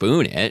can't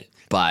spoon it,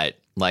 but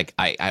like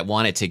I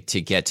want it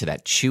to get to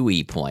that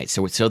chewy point,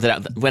 so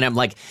that when I'm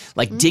like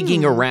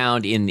digging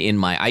around in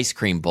my ice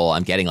cream bowl,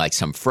 I'm getting like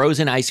some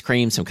frozen ice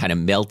cream, some kind of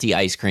melty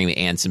ice cream,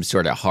 and some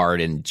sort of hard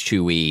and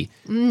chewy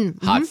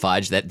hot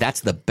fudge.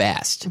 That's the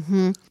best.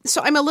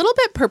 So I'm a little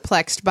bit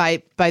perplexed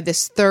by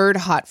this third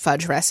hot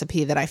fudge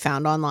recipe that I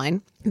found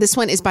online. This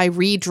one is by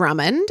Ree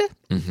Drummond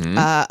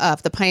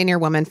of the Pioneer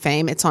Woman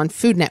fame. It's on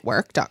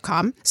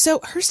foodnetwork.com. So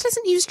hers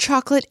doesn't use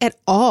chocolate at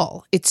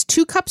all. It's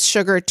 2 cups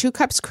sugar, 2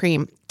 cups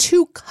cream,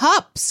 2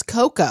 cups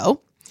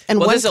cocoa, and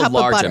 1 cup of butter.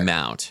 Well, that's a large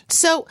amount.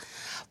 So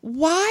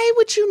why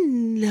would you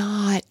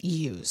not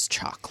use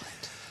chocolate?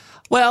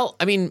 Well,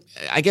 I mean,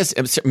 I guess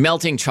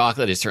melting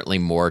chocolate is certainly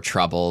more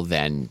trouble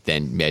than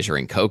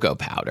measuring cocoa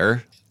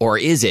powder. Or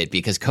is it?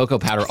 Because cocoa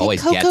powder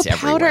always gets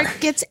everywhere. Cocoa powder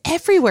gets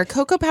everywhere.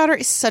 Cocoa powder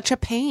is such a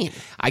pain.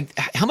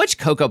 How much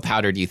cocoa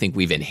powder do you think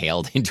we've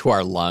inhaled into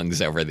our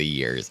lungs over the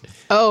years?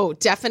 Oh,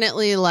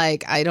 definitely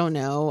like, I don't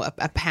know,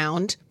 a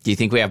pound. Do you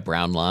think we have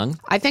brown lung?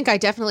 I think I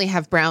definitely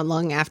have brown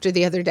lung after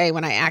the other day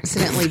when I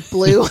accidentally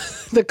blew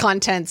the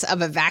contents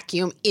of a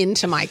vacuum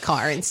into my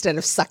car instead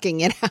of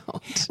sucking it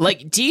out.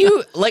 Like, do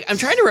you, like, I'm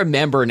trying to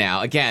remember now.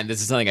 Again, this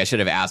is something I should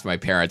have asked my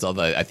parents,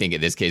 although I think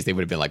in this case they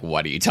would have been like,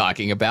 what are you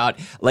talking about?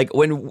 Like,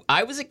 when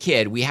I was a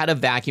kid, we had a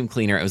vacuum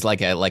cleaner. It was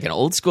like an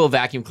old school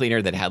vacuum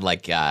cleaner that had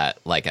like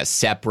a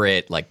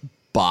separate, like,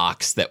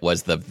 box that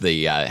was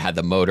the had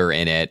the motor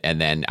in it. And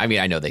then, I mean,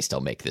 I know they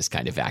still make this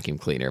kind of vacuum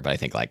cleaner, but I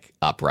think like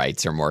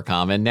uprights are more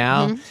common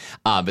now.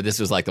 But this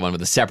was like the one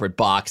with a separate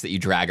box that you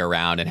drag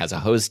around and has a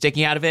hose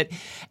sticking out of it.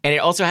 And it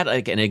also had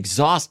like an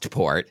exhaust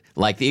port,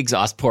 like the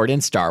exhaust port in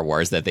Star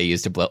Wars that they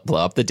used to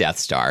blow up the Death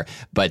Star.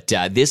 But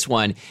this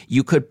one,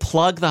 you could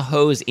plug the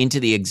hose into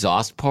the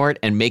exhaust port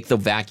and make the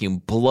vacuum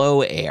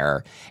blow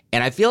air.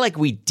 And I feel like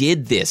we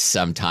did this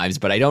sometimes,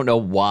 but I don't know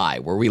why.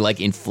 Were we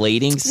like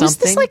inflating something? Was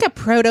this like a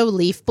proto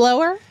leaf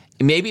blower?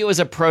 Maybe it was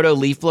a proto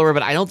leaf blower,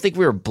 but I don't think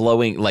we were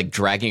blowing, like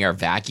dragging our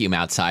vacuum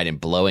outside and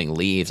blowing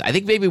leaves. I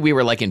think maybe we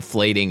were like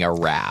inflating a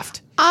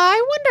raft.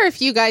 I wonder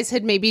if you guys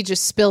had maybe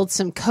just spilled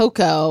some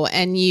cocoa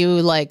and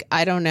you like,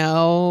 I don't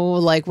know,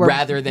 like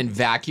rather than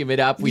vacuum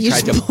it up, we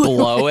tried to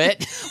blow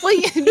it. Well,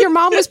 your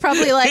mom was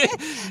probably like,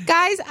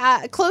 guys,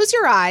 close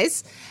your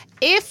eyes.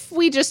 If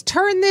we just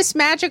turn this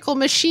magical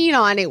machine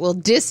on, it will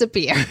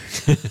disappear.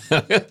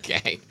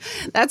 Okay.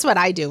 That's what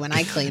I do when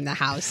I clean the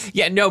house.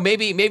 Yeah, no,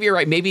 maybe you're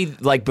right. Maybe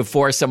like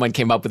before someone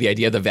came up with the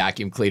idea of the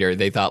vacuum cleaner,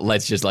 they thought,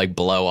 let's just like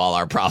blow all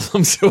our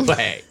problems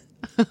away.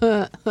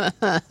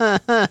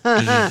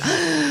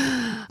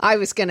 I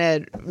was going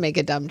to make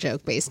a dumb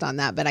joke based on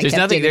that, but there's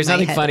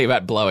nothing funny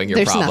about blowing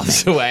your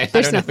problems away.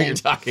 I don't know what you're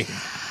talking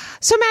about.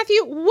 So,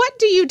 Matthew, what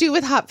do you do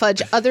with hot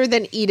fudge other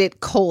than eat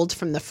it cold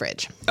from the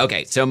fridge?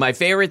 Okay, so my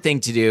favorite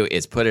thing to do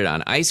is put it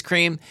on ice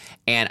cream,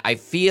 and I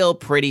feel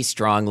pretty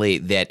strongly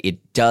that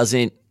it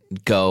doesn't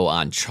go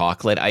on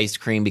chocolate ice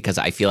cream because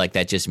I feel like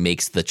that just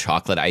makes the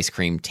chocolate ice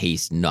cream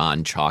taste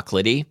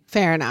non-chocolatey.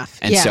 Fair enough.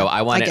 And so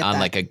I want it on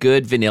like a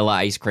good vanilla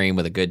ice cream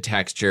with a good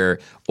texture,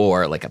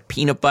 or like a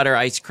peanut butter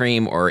ice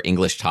cream, or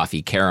English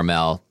toffee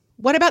caramel.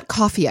 What about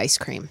coffee ice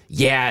cream?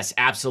 Yes,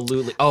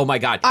 absolutely. Oh, my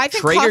God. I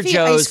think coffee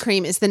ice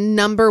cream is the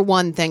number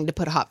one thing to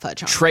put hot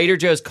fudge on. Trader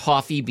Joe's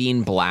Coffee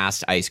Bean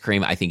Blast ice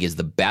cream, I think, is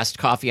the best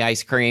coffee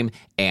ice cream,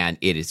 and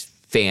it is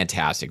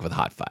fantastic with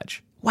hot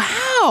fudge.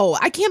 Wow.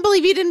 I can't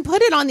believe you didn't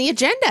put it on the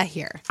agenda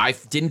here. I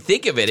didn't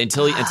think of it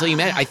until you mentioned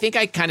it. I think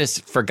I kind of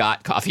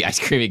forgot coffee ice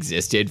cream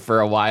existed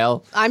for a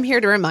while. I'm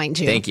here to remind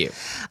you. Thank you.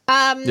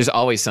 There's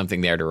always something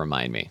there to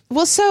remind me.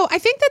 Well, so I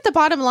think that the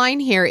bottom line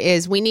here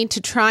is we need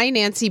to try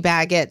Nancy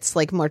Baggett's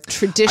like more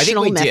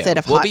traditional method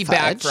of hot fudge. We'll be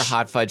back for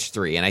Hot Fudge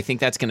 3, and I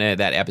think that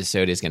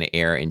episode is going to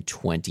air in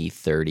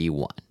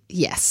 2031.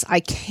 Yes,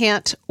 I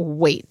can't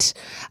wait.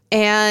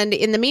 And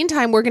in the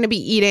meantime, we're going to be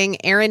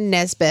eating Aaron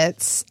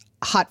Nesbitt's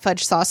Hot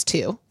Fudge Sauce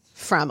 2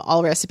 from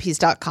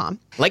allrecipes.com.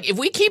 Like, if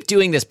we keep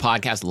doing this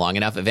podcast long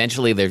enough,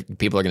 eventually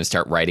people are going to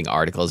start writing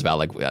articles about,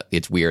 like,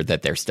 it's weird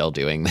that they're still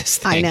doing this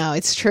thing. I know,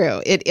 it's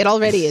true. It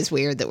already is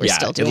weird that we're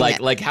still doing it.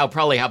 Like how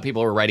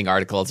people were writing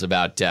articles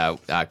about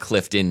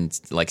Clifton,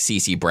 like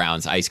CC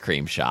Brown's ice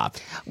cream shop.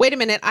 Wait a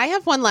minute. I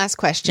have one last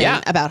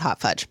question about hot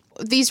fudge.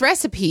 These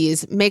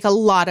recipes make a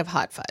lot of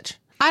hot fudge.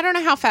 I don't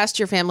know how fast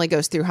your family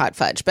goes through hot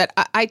fudge, but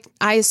I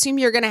assume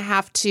you're going to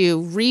have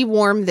to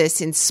rewarm this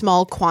in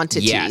small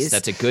quantities. Yes,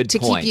 that's a good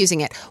point. To keep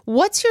using it.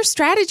 What's your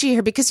strategy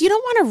here? Because you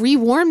don't want to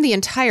rewarm the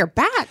entire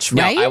batch,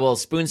 right? No, I will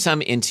spoon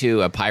some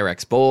into a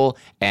Pyrex bowl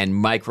and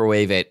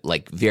microwave it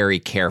like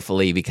very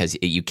carefully because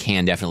you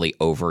can definitely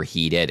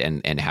overheat it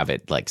and have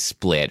it like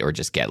split or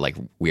just get like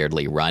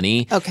weirdly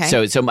runny.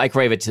 Okay. So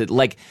microwave it to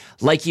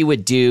like you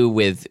would do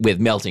with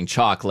melting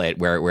chocolate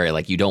where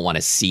like you don't want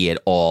to see it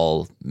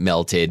all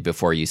melted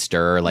before you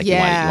stir, like you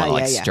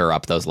want to stir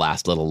up those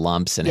last little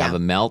lumps and have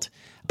them melt.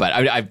 But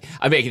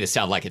I'm making this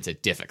sound like it's a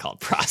difficult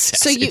process.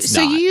 So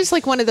you use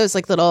like one of those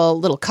like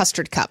little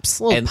custard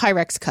cups, little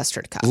Pyrex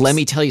custard cups. Let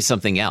me tell you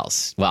something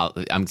else. Well,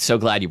 I'm so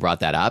glad you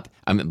brought that up.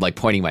 I'm like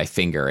pointing my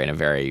finger in a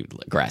very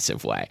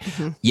aggressive way.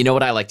 Mm-hmm. You know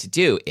what I like to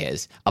do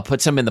is I'll put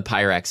some in the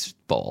Pyrex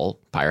bowl,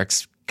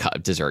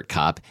 dessert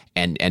cup,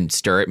 and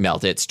stir it,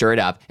 melt it, stir it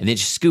up, and then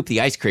just scoop the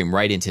ice cream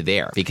right into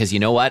there. Because you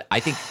know what? I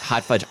think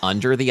hot fudge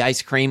under the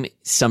ice cream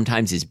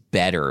sometimes is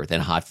better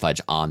than hot fudge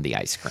on the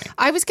ice cream.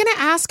 I was going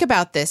to ask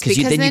about this because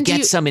then you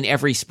get some in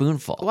every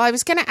spoonful. Well, I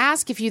was going to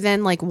ask if you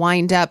then like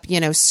wind up,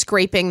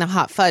 scraping the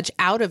hot fudge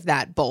out of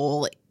that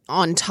bowl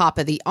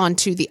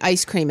onto the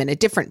ice cream in a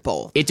different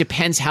bowl. It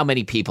depends how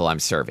many people I'm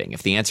serving.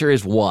 If the answer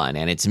is one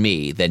and it's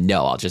me, then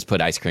no, I'll just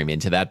put ice cream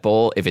into that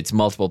bowl. If it's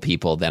multiple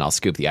people, then I'll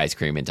scoop the ice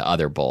cream into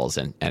other bowls.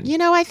 And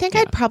I think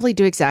I'd probably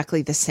do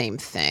exactly the same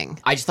thing.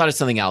 I just thought of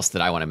something else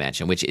that I want to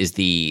mention, which is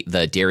the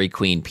Dairy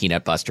Queen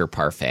peanut butter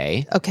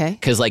parfait. Okay.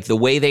 Because like the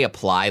way they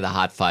apply the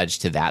hot fudge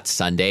to that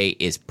sundae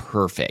is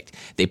perfect.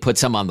 They put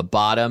some on the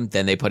bottom,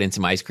 then they put in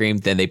some ice cream,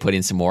 then they put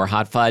in some more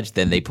hot fudge,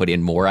 then they put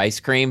in more ice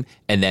cream,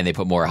 and then they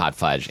put more hot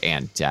fudge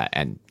and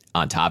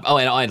on top. Oh,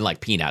 and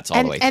like peanuts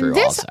all the way through. And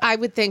this, also, I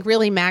would think,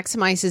 really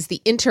maximizes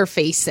the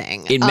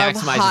interfacing. It maximizes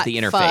of hot the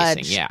interfacing,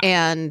 fudge yeah,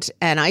 and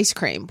ice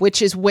cream,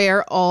 which is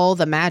where all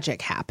the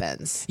magic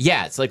happens.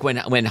 Yeah, it's like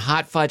when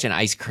hot fudge and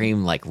ice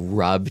cream like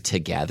rub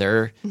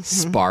together,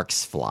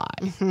 sparks fly.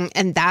 Mm-hmm.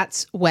 And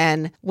that's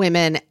when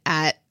women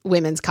at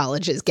women's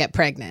colleges get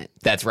pregnant.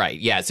 That's right.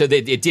 Yeah. So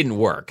it didn't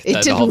work.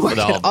 It didn't work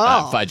the whole at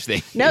all. Fudge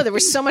thing. No, there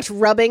was so much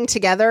rubbing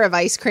together of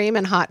ice cream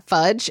and hot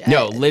fudge.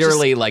 No,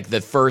 literally, like the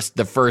first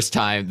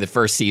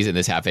season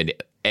this happened,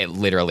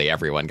 literally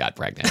everyone got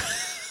pregnant.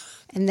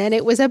 And then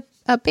it was a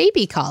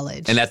baby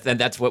college. And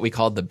that's what we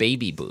called the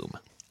baby boom.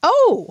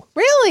 Oh,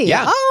 really?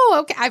 Yeah. Oh,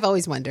 okay. I've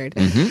always wondered.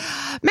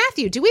 Mm-hmm.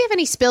 Matthew, do we have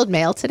any spilled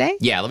mail today?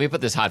 Yeah. Let me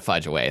put this hot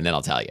fudge away, and then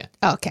I'll tell you.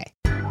 Okay.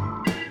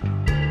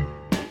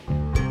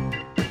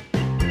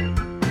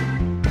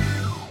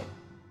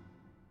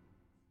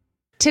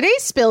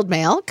 Today's spilled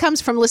mail comes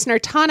from listener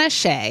Tana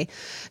Shea,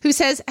 who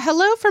says,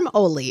 hello from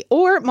Oli,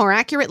 or more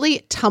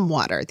accurately,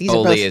 Tumwater. These Oli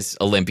are both... is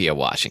Olympia,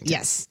 Washington.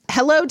 Yes.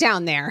 Hello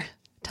down there,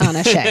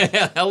 Tana Shea.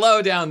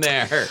 Hello down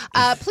there.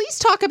 Please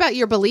talk about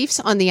your beliefs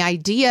on the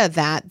idea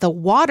that the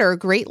water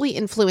greatly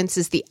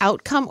influences the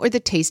outcome or the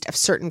taste of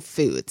certain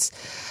foods.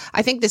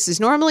 I think this is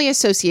normally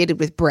associated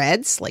with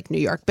breads like New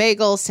York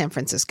bagel, San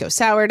Francisco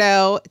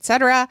sourdough,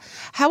 etc.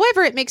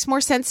 However, it makes more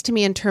sense to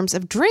me in terms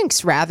of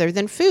drinks rather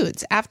than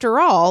foods. After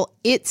all,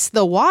 "It's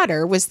the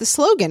water" was the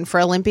slogan for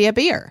Olympia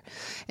beer.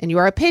 In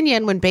your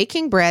opinion, when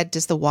baking bread,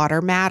 does the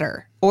water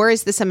matter? Or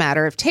is this a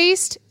matter of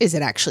taste? Is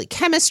it actually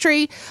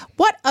chemistry?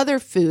 What other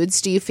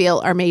foods do you feel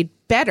are made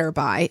better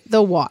by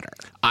the water?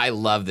 I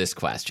love this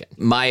question.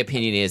 My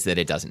opinion is that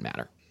it doesn't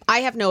matter.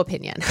 I have no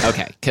opinion.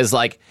 Okay, because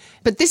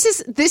But this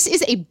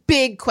is a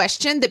big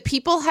question that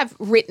people have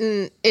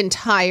written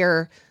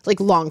entire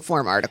long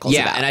form articles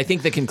about. Yeah, and I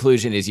think the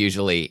conclusion is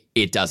usually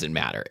it doesn't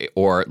matter.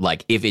 Or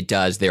if it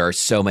does, there are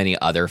so many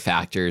other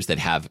factors that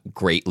have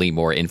greatly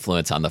more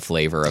influence on the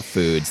flavor of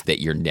foods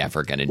that you're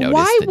never going to notice.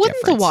 Why the wouldn't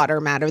difference. the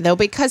water matter though?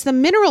 Because the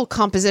mineral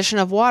composition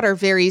of water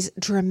varies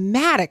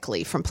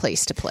dramatically from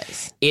place to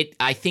place.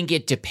 I think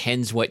it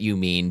depends what you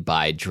mean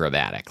by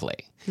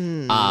dramatically.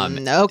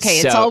 Okay,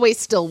 it's always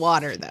still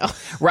water though.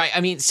 Right. I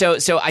mean, so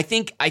I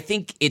think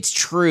it's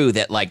true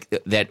that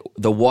that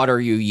the water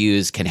you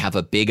use can have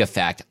a big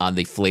effect on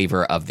the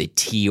flavor of the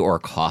tea or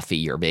coffee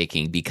you're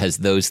making because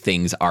those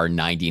things are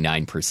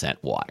 99%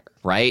 water,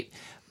 right?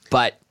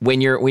 But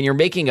when you're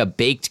making a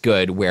baked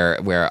good where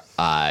there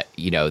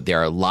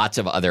are lots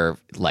of other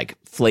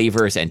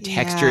flavors and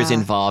textures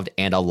involved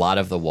and a lot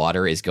of the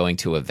water is going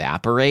to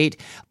evaporate,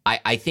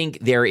 I think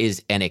there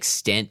is an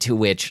extent to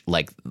which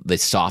the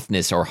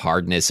softness or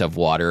hardness of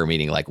water,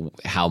 meaning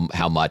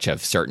how much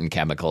of certain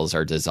chemicals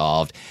are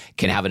dissolved,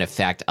 can have an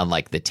effect on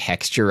the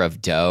texture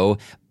of dough,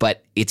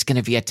 but it's going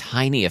to be a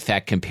tiny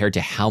effect compared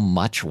to how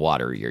much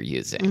water you're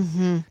using.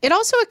 Mm-hmm. It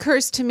also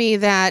occurs to me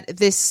that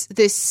this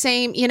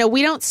same,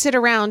 we don't sit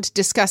around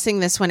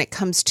discussing this when it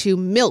comes to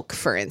milk,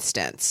 for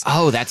instance.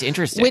 Oh, that's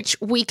interesting. Which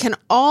we can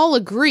all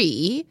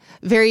agree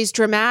varies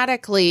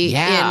dramatically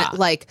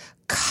in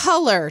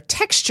color,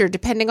 texture,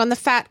 depending on the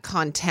fat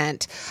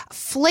content,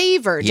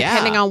 flavor,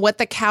 depending on what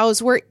the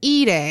cows were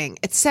eating,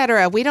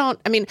 etc.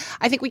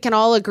 I think we can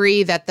all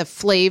agree that the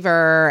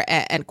flavor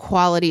and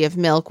quality of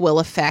milk will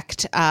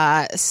affect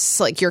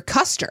your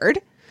custard.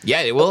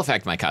 Yeah, it will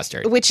affect my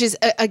custard. Which is,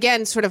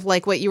 again, sort of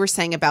like what you were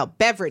saying about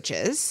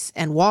beverages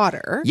and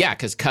water. Yeah,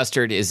 because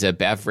custard is a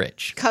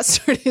beverage.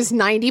 Custard is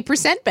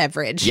 90%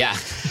 beverage. Yeah.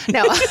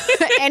 No,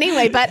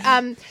 anyway, but...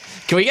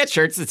 Can we get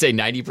shirts that say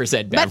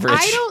 90% beverage?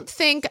 But I don't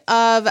think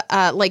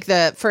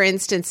of for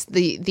instance,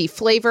 the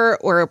flavor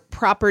or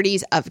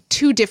properties of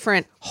two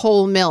different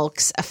whole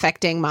milks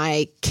affecting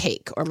my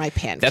cake or my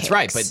pancakes. That's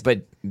right,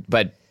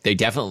 but they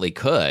definitely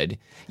could.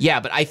 Yeah,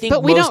 but I think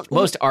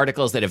most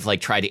articles that have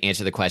tried to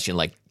answer the question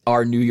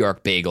are New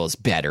York bagels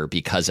better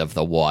because of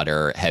the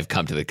water have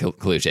come to the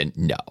conclusion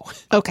no.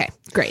 Okay,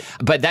 great.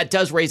 But that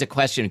does raise a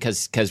question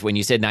because when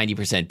you said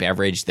 90%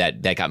 beverage,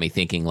 that got me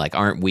thinking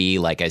aren't we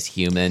as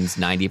humans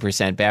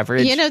 90%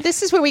 beverage?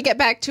 This is where we get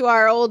back to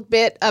our old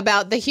bit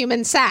about the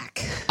human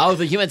sack. Oh,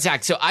 the human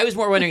sack. So I was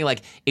more wondering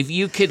if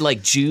you could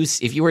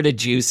if you were to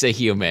juice a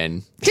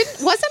human.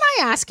 Wasn't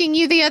I asking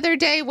you the other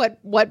day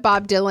what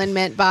Bob Dylan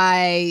meant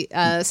by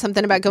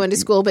something about going to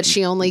school, but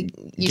she only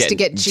used to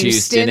get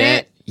juiced in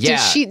it?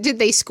 Yeah. Did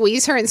they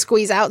squeeze her and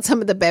squeeze out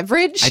some of the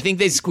beverage? I think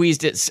they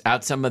squeezed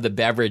out some of the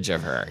beverage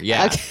of her.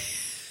 Yeah.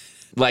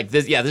 Okay.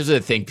 This is a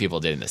thing people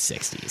did in the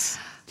 60s.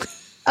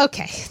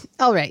 Okay.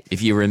 All right.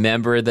 If you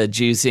remember the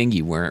juicing,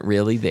 you weren't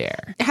really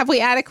there. Have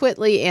we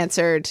adequately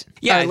answered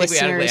Yeah, our I think we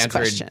adequately listeners' answered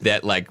question?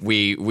 that. Like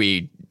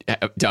we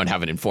don't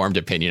have an informed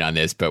opinion on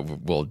this, but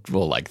we'll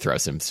like throw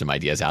some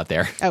ideas out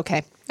there.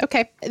 Okay.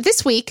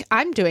 This week,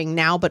 I'm doing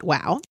Now But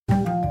Wow.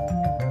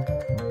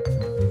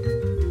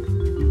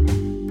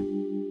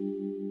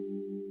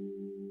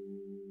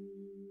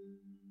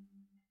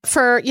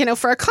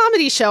 For a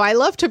comedy show, I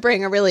love to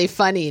bring a really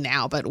funny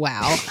Now But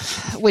Wow,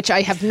 which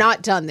I have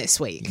not done this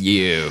week.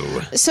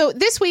 So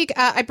this week,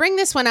 I bring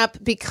this one up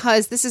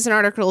because this is an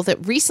article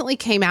that recently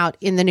came out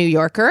in The New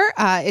Yorker.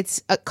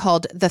 It's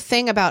called The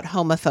Thing About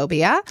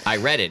Homophobia. I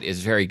read it. It's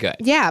very good.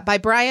 Yeah, by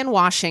Brian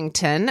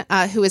Washington,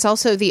 who is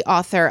also the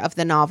author of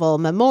the novel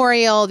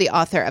Memorial, the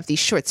author of the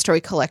short story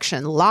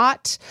collection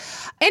Lot.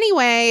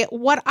 Anyway,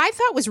 what I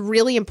thought was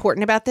really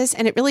important about this,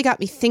 and it really got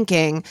me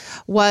thinking,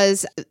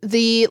 was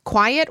the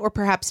quiet or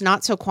perhaps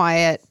not so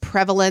quiet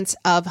prevalence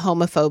of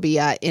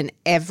homophobia in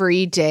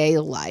everyday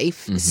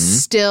life,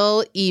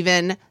 still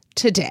even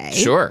today.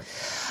 Sure.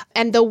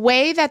 And the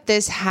way that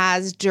this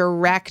has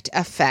direct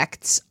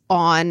effects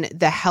on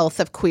the health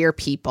of queer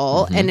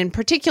people, and in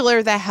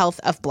particular, the health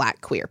of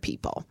Black queer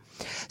people.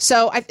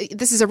 So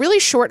this is a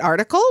really short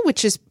article,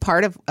 which is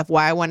part of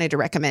why I wanted to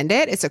recommend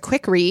it. It's a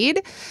quick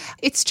read.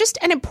 It's just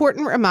an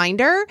important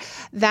reminder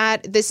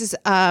that this is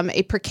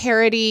a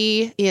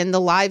precarity in the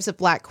lives of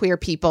Black queer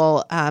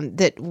people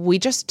that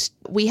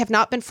we have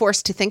not been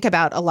forced to think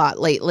about a lot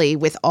lately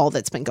with all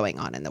that's been going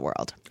on in the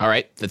world. All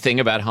right. The Thing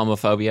About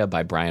Homophobia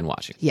by Brian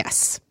Washington.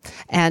 Yes.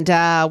 And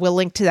we'll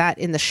link to that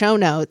in the show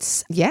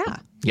notes. Yeah.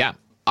 Yeah.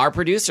 Our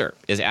producer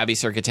is Abby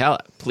Circatella.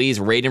 Please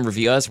rate and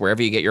review us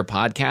wherever you get your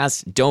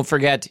podcasts. Don't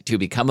forget to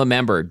become a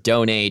member,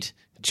 donate,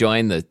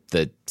 join the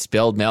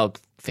Spilled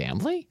Milk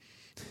family.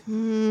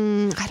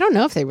 I don't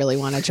know if they really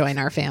want to join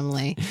our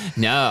family.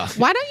 No.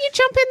 Why don't you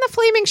jump in the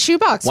flaming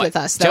shoebox with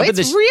us, though?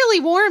 It's really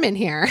warm in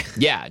here.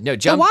 Yeah. No,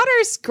 The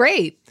water's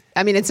great.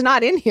 I mean, it's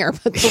not in here,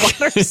 but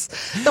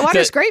the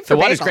water's great for bagels. The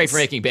water's great for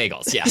making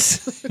bagels, yes.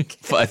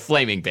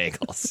 Flaming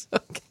bagels.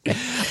 Okay.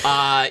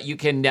 You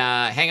can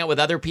hang out with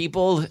other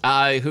people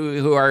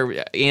who are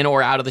in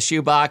or out of the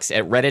shoebox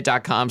at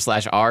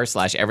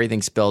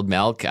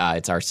reddit.com/r/everythingspilledmilk.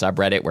 It's our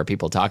subreddit where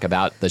people talk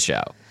about the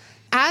show.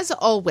 As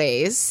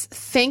always,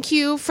 thank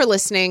you for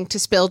listening to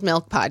Spilled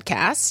Milk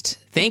Podcast.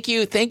 Thank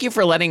you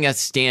for letting us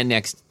stand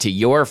next to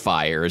your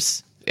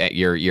fires.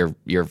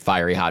 Your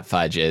fiery hot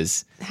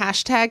fudges.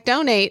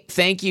 #donate.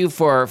 Thank you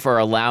for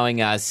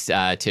allowing us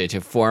to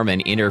form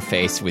an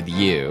interface with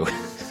you.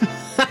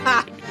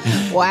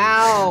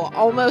 Wow,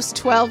 almost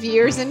 12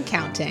 years and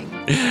counting.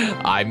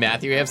 I'm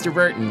Matthew Hamster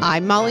Burton.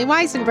 I'm Molly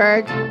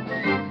Weisenberg.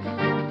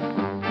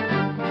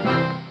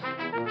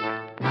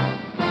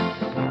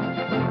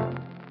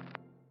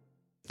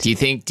 Do you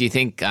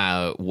think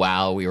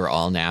while we were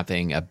all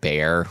napping, a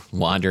bear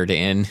wandered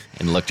in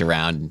and looked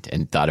around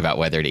and thought about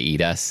whether to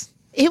eat us?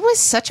 It was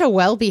such a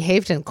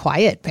well-behaved and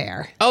quiet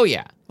bear. Oh,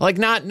 yeah. Like,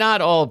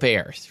 not all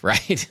bears,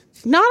 right?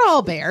 Not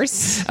all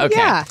bears. Okay.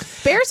 Yeah.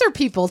 Bears are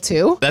people,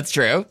 too. That's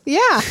true.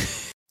 Yeah.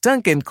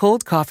 Dunkin'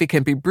 cold coffee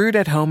can be brewed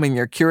at home in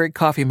your Keurig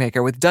coffee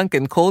maker with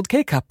Dunkin' cold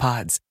K-Cup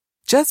pods.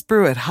 Just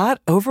brew it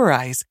hot over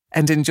ice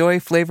and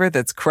enjoy flavor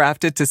that's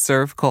crafted to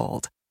serve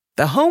cold.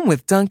 The home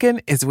with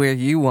Dunkin' is where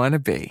you want to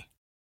be.